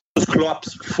was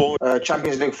Klopp's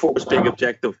Champions League football big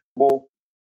objective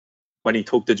when he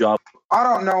took the job. I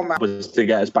don't know, man. Was to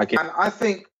get us back And I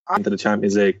think into the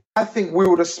Champions League. I think we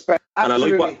would have spent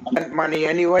spent money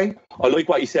anyway. I like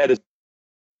what he said as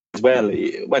well.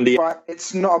 When But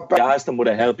it's not a bad. asked him would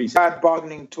it help, he said Bad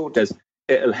bargaining tool.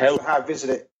 it'll help Have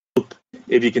visited.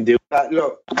 if you can do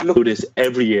Look this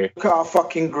every year. at our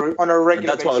fucking group on a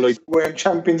regular that's basis. what I like. We're in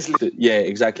Champions League. Yeah,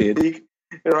 exactly. League.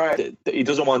 Right. He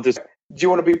doesn't want this Do you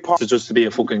want to be part to be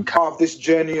a fucking of this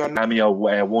journey or not? cameo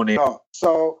where one in,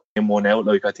 So one out.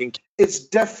 Like I think it's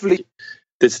definitely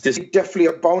this definitely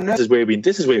a bonus. is where we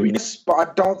But I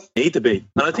don't need to be,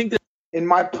 and I think that in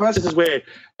my this is where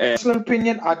personal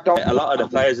opinion, I don't. a lot of the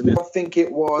players in this think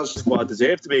it was squad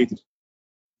deserve to be.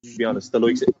 To be honest, the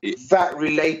likes that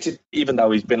related, even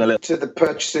though he's been a little to the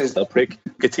purchases a prick.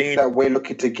 Coutinho, that we're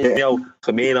looking to get.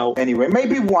 Firmino, Anyway,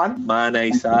 maybe one,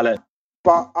 Mane, Salah.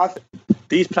 but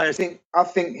These players I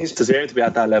think his deserve to be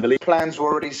at that level. plans were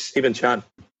already Even Chan.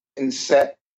 in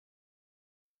set.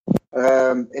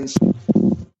 In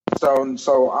stone.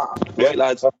 So Right,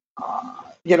 lads.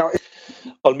 you know,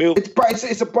 I'll move.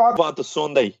 It's a bar on to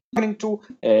Sunday. To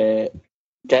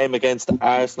Game against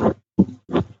Arsenal.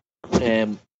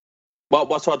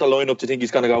 What sort of lineup do you think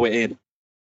he's going to go in?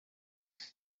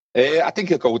 I think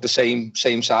he'll go with the same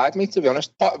side, mate, to be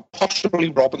honest. Possibly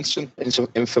Robinson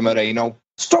in for Moreno.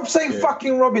 Stop saying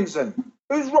fucking Robinson.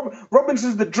 Who's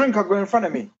Robinson's the drinker going in front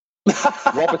of me.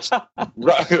 Robertson.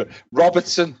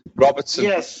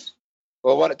 Yes.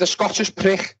 Well, what the Scottish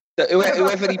prick,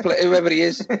 whoever he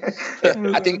is.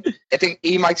 I think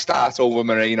he might start over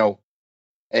Moreno.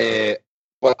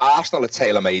 Well, Arsenal are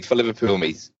tailor-made for Liverpool,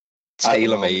 mate.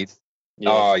 Tailor-made. Yeah.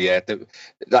 Oh, yeah.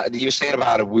 You were saying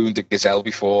about a wounded Gazelle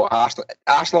before.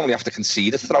 Arsenal only have to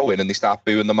concede a throw-in and they start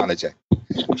booing the manager. Do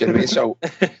you know what I mean? So,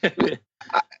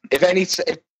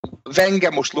 if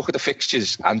Wenger must look at the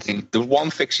fixtures and think the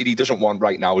one fixture he doesn't want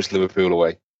right now is Liverpool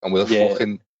away. And we'll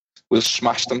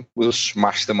smash them. We'll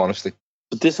smash them, honestly.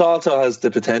 But this also has the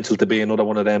potential to be another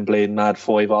one of them bleeding mad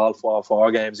 5-all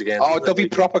 4-4 games again. Oh, there'll be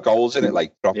proper goals in it,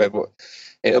 like proper. Yeah. But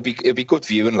it'll be good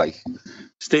viewing, like.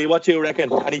 Steve, what do you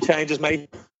reckon? Any changes, mate?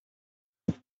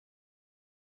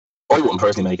 I wouldn't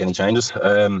personally make any changes.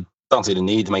 Don't see the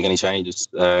need to make any changes.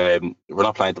 We're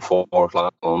not playing at 4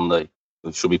 o'clock on Monday.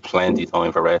 There should be plenty of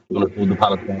time for rest. We're going to do the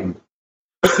Palace game,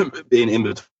 being in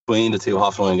between the two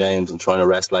half-time games and trying to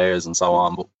rest players and so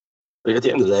on. But at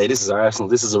the end of the day, this is Arsenal.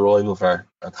 This is a rival for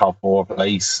a top 4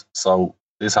 place. So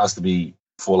this has to be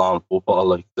full-on football.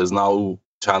 Like, there's no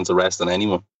chance of resting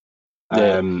anyone.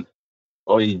 Yeah.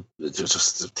 I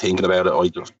just thinking about it, I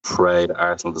just pray that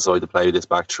Arsenal decide to play this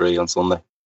back three on Sunday.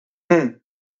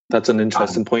 That's an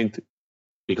interesting point.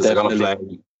 Because they're going to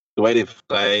play, the way they've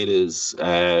played is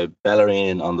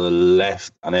Bellerin on the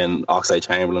left and then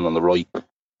Oxlade-Chamberlain on the right.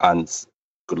 And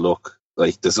good luck.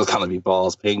 Like, this is going to be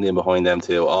balls pinged in behind them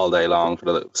two all day long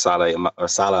for the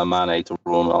Salah and Mane to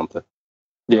run onto.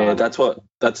 Yeah, that's what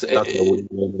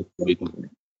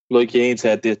like Ian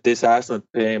said, this Arsenal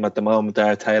team at the moment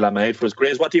are tailor-made for us.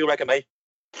 Grizz, what do you reckon, mate?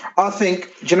 I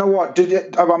think, do you know what? I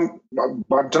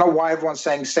don't know why everyone's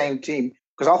saying same team,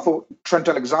 because I thought Trent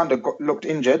Alexander looked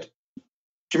injured. Do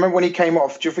you remember when he came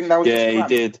off? Do you think that was he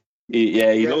did.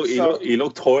 He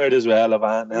looked tired as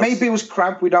well. Maybe it was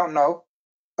cramp. We don't know.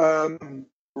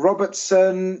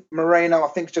 Robertson, Moreno. I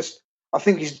think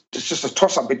it's just a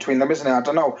toss-up between them, isn't it? I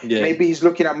don't know. Yeah. Maybe he's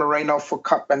looking at Moreno for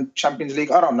Cup and Champions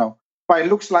League. I don't know. But it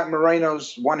looks like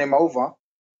Moreno's won him over.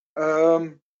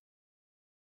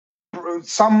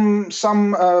 Some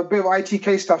bit of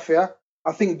ITK stuff here.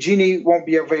 I think Gini won't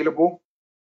be available.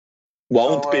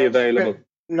 Won't be available?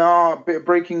 A bit of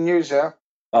breaking news here.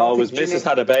 Oh, Mrs.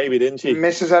 had a baby, didn't she?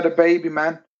 Mrs. had a baby,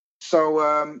 man. So,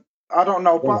 I don't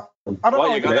know. But I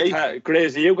don't know.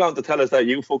 Grace, are you going to tell us that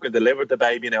you fucking delivered the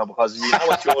baby now? Because you know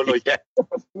what you're like. Yeah.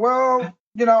 Well,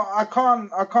 I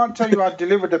can't tell you I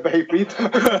delivered the baby.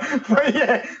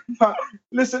 but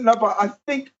listen, but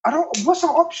what's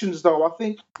our options though? I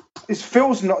think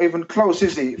Phil's not even close,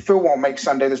 is he? Phil won't make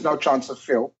Sunday. There's no chance of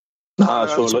Phil.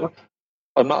 Sure.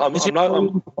 I'm not. Do you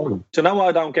know what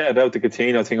I don't get about the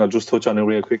Coutinho thing? I'll just touch on it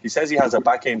real quick. He says he has a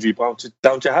back injury, but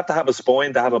don't you have to have a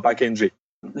spine to have a back injury?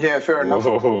 Yeah, fair enough.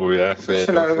 Oh, yeah, fair.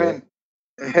 You know what I mean?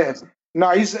 Yeah. No,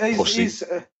 he's I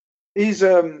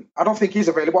don't think he's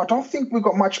available. I don't think we've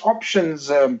got much options.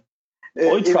 I'd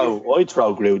throw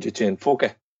Grujic in. Fuck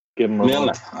it. Give him a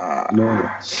Milner.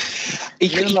 He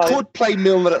could play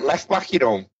Milner at left back,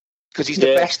 because he's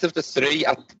the best of the three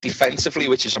defensively,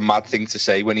 which is a mad thing to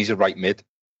say when he's a right mid.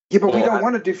 Yeah, but we don't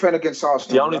want to defend against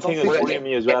Arsenal. The only thing is with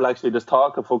me as well, actually, there's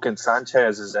talk of fucking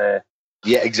Sanchez is...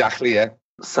 yeah, exactly, yeah.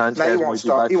 Sanchez might be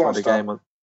back for the game.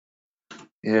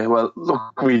 Yeah, well,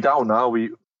 look, we don't know.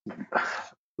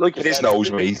 Look, it is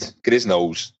nose, mate. It is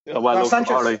nose. Yeah, well, look,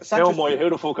 Sanchez, all right. Sanchez, who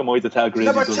the fuck am I to tell Grizz?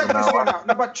 No,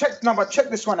 but check this one out. Check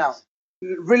this one out.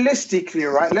 Realistically,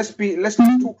 right? Let's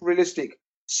talk realistic.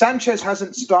 Sanchez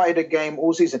hasn't started a game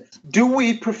all season. Do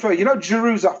we prefer? You know,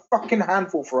 Giroud's a fucking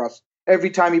handful for us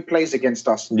every time he plays against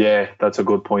us. Yeah, that's a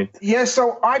good point. Yeah,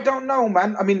 so I don't know,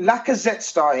 man. I mean, Lacazette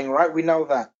starting, right? We know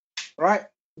that, right?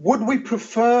 Would we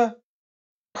prefer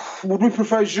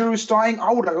Giroud starting?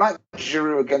 I wouldn't like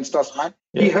Giroud against us, man.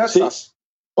 Yeah. He hurts us.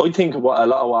 I think a lot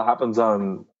of what happens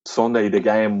on Sunday, the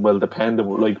game will depend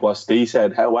on, like what Steve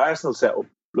said, how Arsenal set up.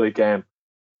 Like,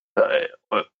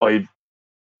 I'd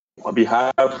be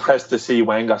hard pressed to see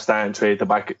Wenger starting trade the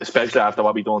back, especially after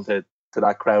what we done to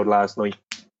that crowd last night.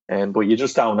 But you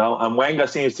just don't know. And Wenger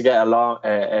seems to get wrong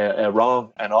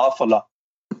an awful lot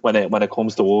when it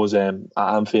comes to us at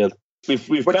Anfield.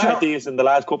 We've tried these in the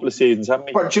last couple of seasons, haven't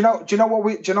we? But do you know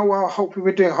what I hope we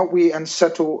were doing? I hope we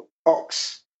unsettle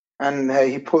Ox and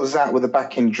he pulls out with a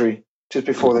back injury just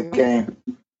before the game.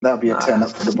 That'll be a turn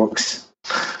up for the books.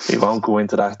 We won't go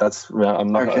into that.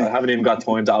 I haven't even got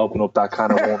time to open up that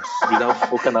kind of worms. We don't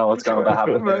fucking know what's going to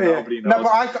happen. Nobody knows. No,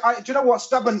 but do you know what?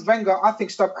 Stubborn Wenger. I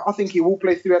think he will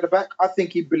play 3 at the back. I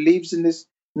think he believes in this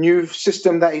new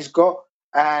system that he's got.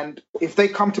 And if they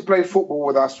come to play football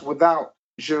with us without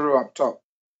Giroud up top,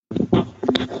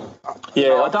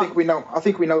 yeah, I think we know. I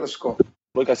think we know the score.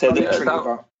 Like I said,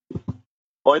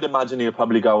 I'd imagine he'll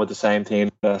probably go with the same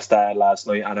team that started last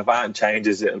night. And if that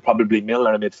changes, it'll probably be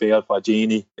Milner in midfield for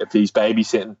Gini if he's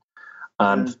babysitting.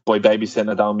 And by babysitting,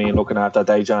 I don't mean looking after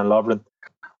Dejan Lovren.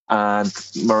 And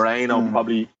Moreno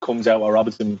probably comes out with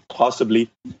Robertson, possibly.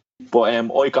 But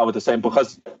I go with the same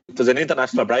because there's an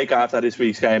international break after this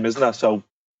week's game, isn't there? So,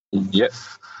 yeah.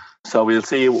 So we'll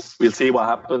see what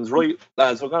happens. Right,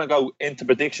 lads, we're going to go into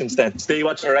predictions then. Steve,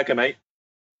 what do you reckon, mate?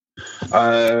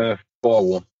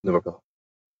 4-1, Liverpool.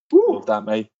 Love that,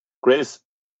 mate. Grizz?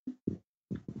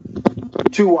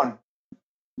 2-1.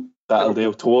 That'll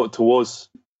do. To us.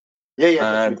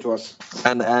 Yeah, to us.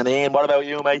 And Ian, what about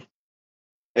you, mate?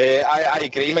 I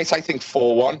agree, mate. I think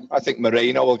 4-1. I think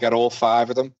Moreno will get all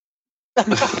 5 of them.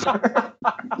 The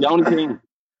only thing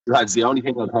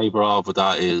I'll paper off with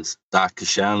that is that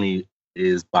Koscielny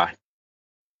is back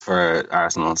for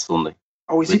Arsenal on Sunday.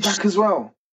 Oh, is he back as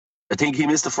well? I think he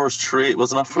missed the first 3.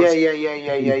 Wasn't that first? Yeah.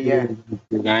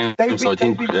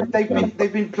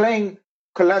 They've been playing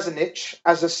Kolasinac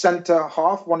as a centre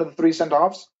half, one of the 3 centre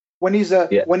halves. When he's a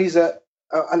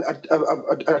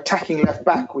attacking left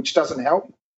back, which doesn't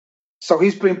help. So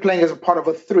he's been playing as a part of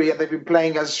a 3, and they've been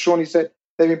playing, as Shawnee said,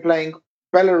 they've been playing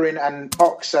Bellerin and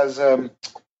Ox as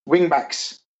wing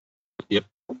backs. Yep.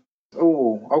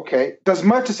 Oh, okay. Does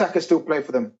Mertesacker still play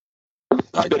for them?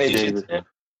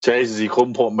 Jesus, he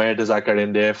couldn't put Mertesacker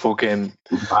in there. Fucking.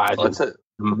 I'll tell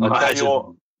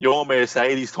you, your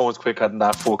Mercedes turns quicker than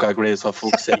that fucker, Grace, for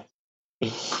fuck's sake.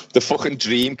 The fucking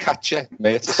dream catcher,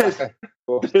 Mertesacker.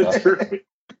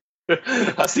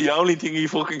 That's the only thing he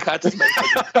fucking catches, mate.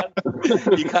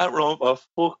 He can't run for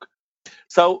fuck.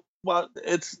 So, well,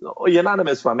 it's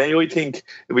unanimous for me. I think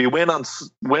if we win on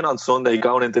Sunday,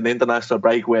 going into an international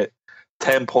break with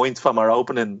 10 points from our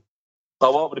opening. So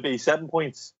what would it be? 7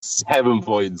 points? 7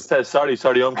 points. Sorry,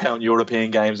 I'm counting European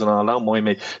games and all. Don't mind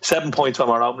me. 7 points from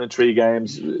our opening 3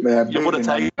 games. Yeah, you would have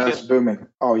taken it. Booming.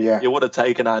 Oh, yeah. You would have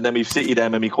taken that, and then we've City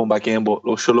them and we come back in. But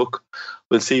look,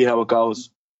 we'll see how it goes.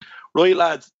 Right,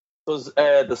 lads. Does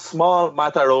the small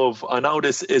matter of, I know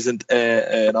this isn't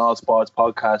an all sports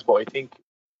podcast, but I think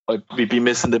we'd be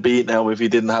missing the beat now if we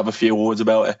didn't have a few words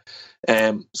about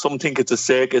it. Some think it's a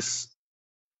circus.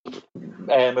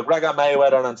 McGregor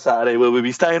Mayweather on Saturday. Will we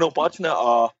be staying up watching it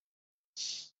or?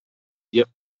 Yep,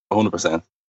 100%.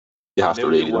 You have to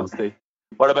really.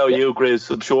 What about you, Grizz?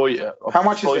 I'm sure you. How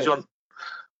much is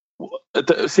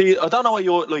it? See, I don't know what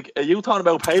you're like. Are you talking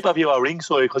about pay-per-view or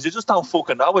ringside? Because you just don't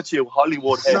fucking know what you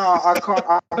Hollywood head. No, I can't.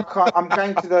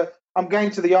 I'm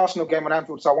going to the Arsenal game on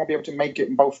Anfield, so I won't be able to make it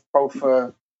in both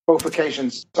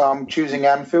occasions. So I'm choosing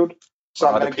Anfield. So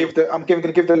I'm going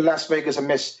to give the Las Vegas a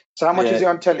miss. So how much is it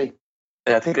on telly?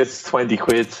 Yeah, I think it's 20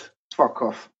 quid. Fuck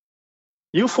off.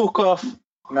 You fuck off.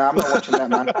 No, I'm not watching that,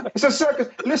 man. It's a circus.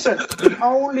 Listen, the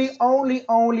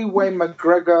only way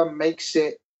McGregor makes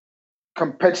it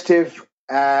competitive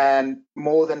and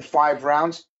more than 5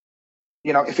 rounds,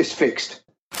 if it's fixed.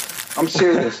 I'm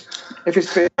serious. If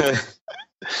it's fixed,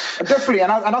 definitely.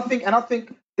 And I think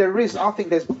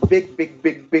there's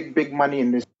big money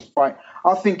in this fight.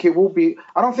 I think it will be.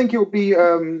 I don't think it will be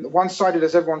one-sided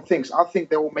as everyone thinks. I think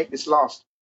they will make this last.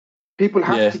 People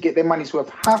have to get their money's worth.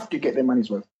 Have to get their mon's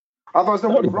worth. Otherwise,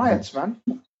 they'll be riots, man.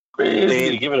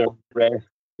 Crazy. Give it a rest.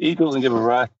 He doesn't give a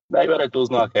rat. Mayweather does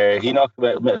not care. He knocked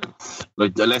about.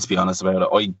 Like, let's be honest about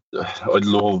it. I'd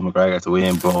love McGregor to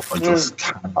win, but I just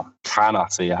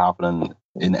cannot see it happening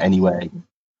in any way.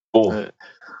 But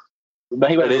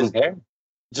Mayweather doesn't care.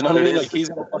 Do you know what I mean? Like, he's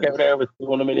going to fuck out there with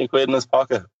 200 million quid in his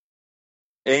pocket.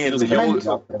 Ian,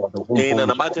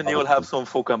 and imagine you'll have some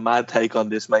fucking mad take on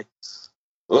this, mate.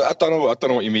 Well, I don't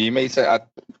know what you mean, mate.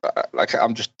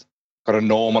 I'm just got a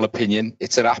normal opinion.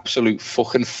 It's an absolute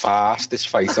fucking farce, this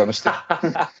fight, honestly.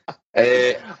 I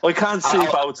can't see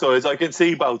both sides. I can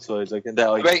see both sides. I can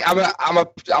tell you. Mate, I'm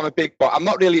a big boy. I'm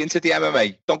not really into the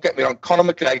MMA. Don't get me wrong. Conor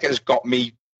McGregor has got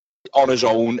me on his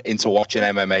own into watching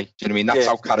MMA. Do you know what I mean? That's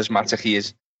how charismatic he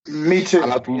is. Me too.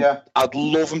 And I'd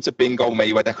love him to bingo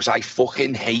Mayweather because I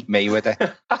fucking hate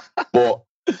Mayweather. But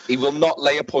he will not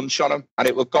lay a punch on him, and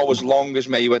it will go as long as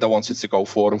Mayweather wants it to go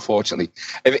for, unfortunately.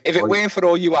 If it weren't for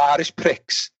all you Irish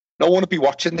pricks, no one would be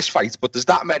watching this fight, but there's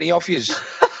that many of you.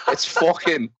 It's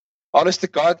fucking, honest to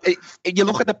God, you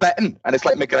look at the betting, and it's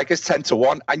like McGregor's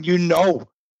 10-1, and you know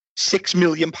 £6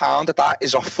 million of that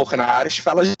is off fucking Irish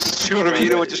fellas. Do you know what I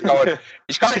mean? We're just going,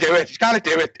 he's got to do it. He's got to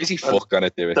do it. Is he fucking going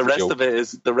to do it? The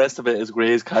rest of it is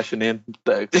Gray's cashing in.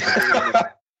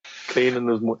 Cleaning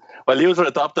his well, he was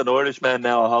adopted Irishman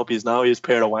now. I hope he's a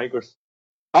pair of wankers.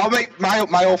 Oh, mate,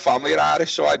 my whole family are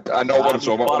Irish, so I know what I'm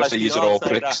talking about when I say these are all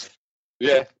pricks.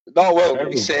 Yeah. No, well,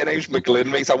 his surname's McGlynn,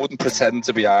 mate. I wouldn't pretend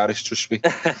to be Irish, trust me.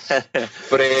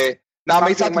 But, mate, I'm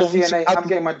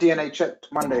getting my DNA checked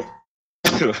Monday.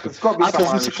 I'd love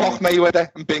him to clock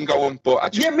Mayweather and bingo him,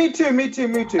 but me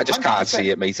too. I just can't see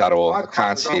it, mate, at all. I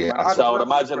can't see it. So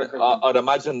I'd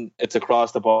imagine it's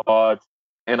across the board.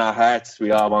 In our hearts, we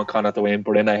all want Conor to win,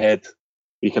 but in our head,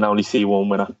 we can only see one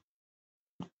winner.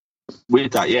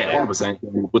 With that,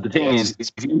 100%. But the thing is,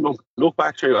 if you look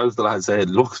back through, as the lad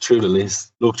said, look through the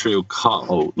list, look through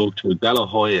Cotto, look through De La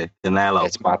Hoya, Canelo.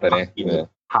 It's mad, isn't it?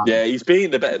 Yeah, he's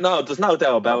being the best. No, there's no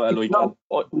doubt about it.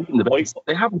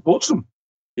 They haven't touched him.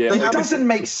 Yeah, it doesn't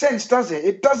make sense, does it?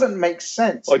 It doesn't make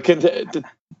sense. The only thing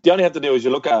you have to do is you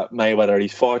look at Mayweather.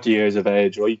 He's 40 years of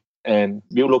age, right? And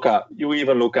you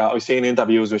even look at, I've seen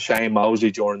interviews with Shane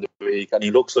Mosley during the week, and he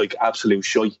looks like absolute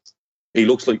shite. He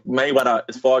looks like Mayweather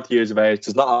is 40 years of age.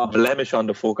 There's not a blemish on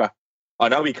the fucker. I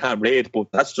know he can't read,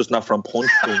 but that's just not from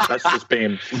punching. That's just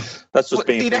being.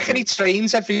 Do you reckon he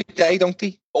trains every day, don't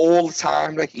he? All the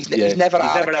time. Like he's never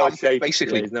out of shape,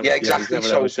 basically. Exactly. He's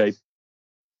never out of shape.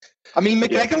 I mean,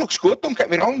 McGregor looks good. Don't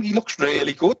get me wrong. He looks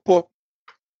really good, but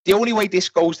the only way this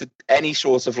goes to any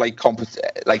sort of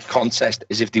contest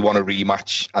is if they want a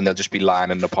rematch, and they'll just be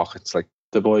lying in the pockets. Like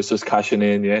the boys just cashing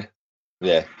in,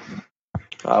 yeah.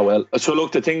 Ah, well. So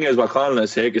look, the thing is, we're calling it a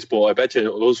circus, but I bet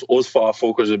you us four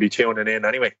fuckers will be tuning in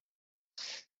anyway.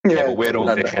 Yeah, but we're all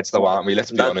dickheads though, aren't we?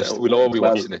 Let's be honest. We'll all be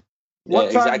watching it.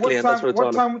 What time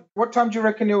do you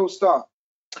reckon it'll start?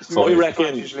 I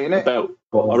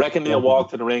reckon they'll walk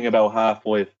to the ring about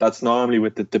 5:30. That's normally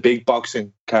with the big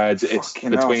boxing cards. It's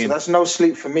between. So that's no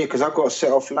sleep for me because I've got to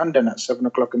set off London at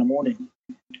 7:00 in the morning.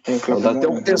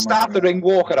 They'll start the ring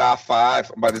walk at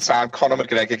 5:30, and by the time Conor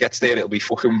McGregor gets there, it'll be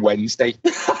fucking Wednesday.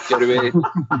 Do you know what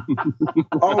I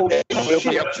mean?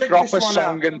 It'll be a proper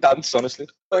song and dance, honestly.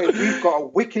 We've got a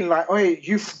wicked like.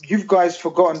 You've guys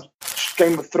forgotten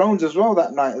Game of Thrones as well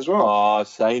that night as well. Oh,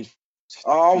 same.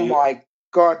 Oh my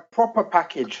God, proper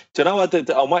package. Do you know what?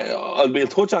 We'll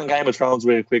touch on Game of Thrones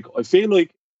real quick. I feel like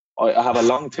I have a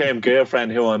long-term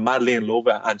girlfriend who I'm madly in love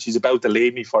with, and she's about to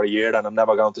leave me for a year, and I'm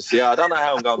never going to see her. I don't know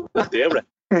how I'm going to do it.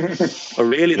 I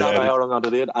really don't know how I'm going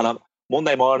to do it. And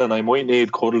Monday morning, I might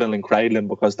need cuddling and cradling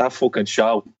because that fucking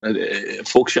show,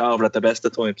 fuck show at the best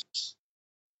of times.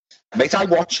 Mate, I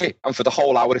watch it, and for the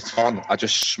whole hour it's on, I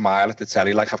just smile at the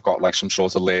telly like I've got like some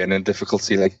sort of learning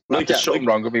difficulty. There's something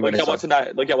wrong with me when it's watching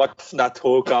that. Like you're watching that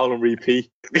talk all on repeat.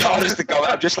 Honest to God,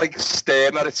 I'm just like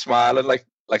staring at it, smiling like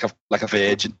a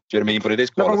virgin. Do you know what I mean? But it is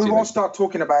quality. No, but we won't start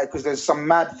talking about it because there's some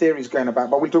mad theories going about.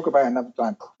 But we'll talk about it another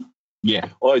time. Yeah,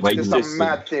 there's some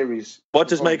mad theories. What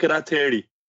does make of that theory?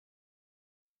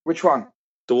 Which one?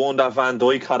 The one that Van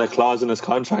Dijk had a clause in his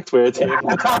contract where it's the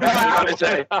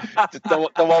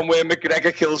one where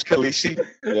McGregor kills Khaleesi.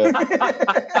 Yeah.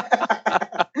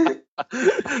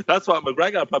 That's why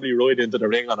McGregor probably rode into the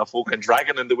ring on a fucking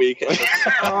dragon in the weekend.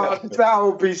 That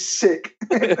would be sick.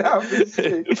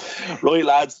 Right,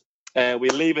 lads,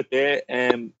 we'll leave it there.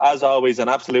 As always, an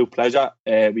absolute pleasure.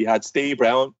 We had Steve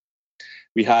Brown.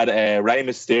 We had Rey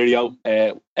Mysterio,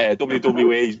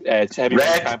 WWE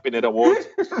heavyweight champion of the world.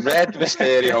 Red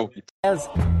Mysterio.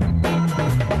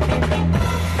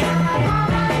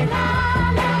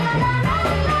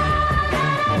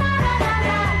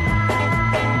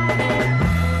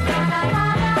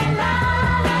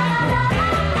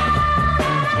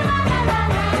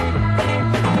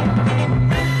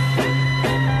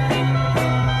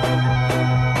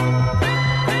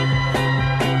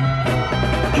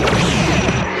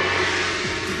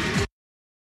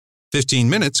 "15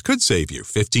 minutes could save you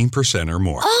 15% or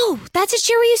more." Oh, that's a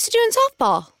cheer we used to do in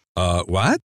softball.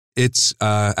 What? It's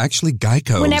actually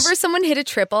Geico. Whenever someone hit a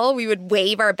triple, we would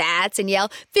wave our bats and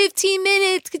yell, 15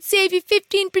 minutes could save you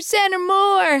 15% or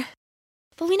more.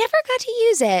 But we never got to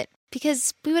use it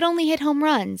because we would only hit home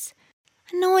runs.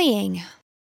 Annoying.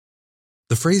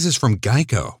 The phrase is from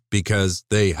Geico because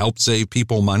they help save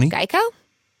people money. Geico?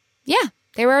 Yeah,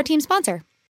 they were our team sponsor.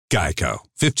 Geico.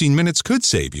 15 minutes could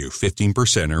save you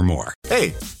 15% or more.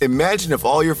 Hey, imagine if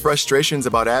all your frustrations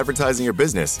about advertising your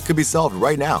business could be solved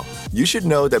right now. You should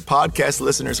know that podcast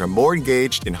listeners are more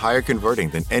engaged and higher converting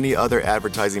than any other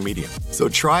advertising medium. So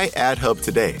try AdHub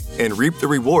today and reap the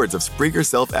rewards of Spreaker's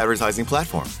self-advertising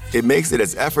platform. It makes it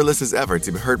as effortless as ever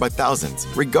to be heard by thousands,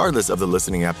 regardless of the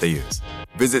listening app they use.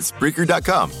 Visit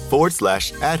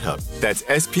Spreaker.com/AdHub. That's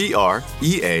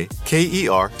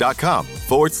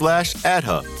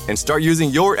SPREAKER.com/AdHub and start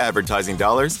using your advertising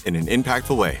dollars in an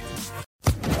impactful way.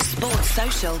 Sports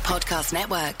Social Podcast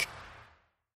Network.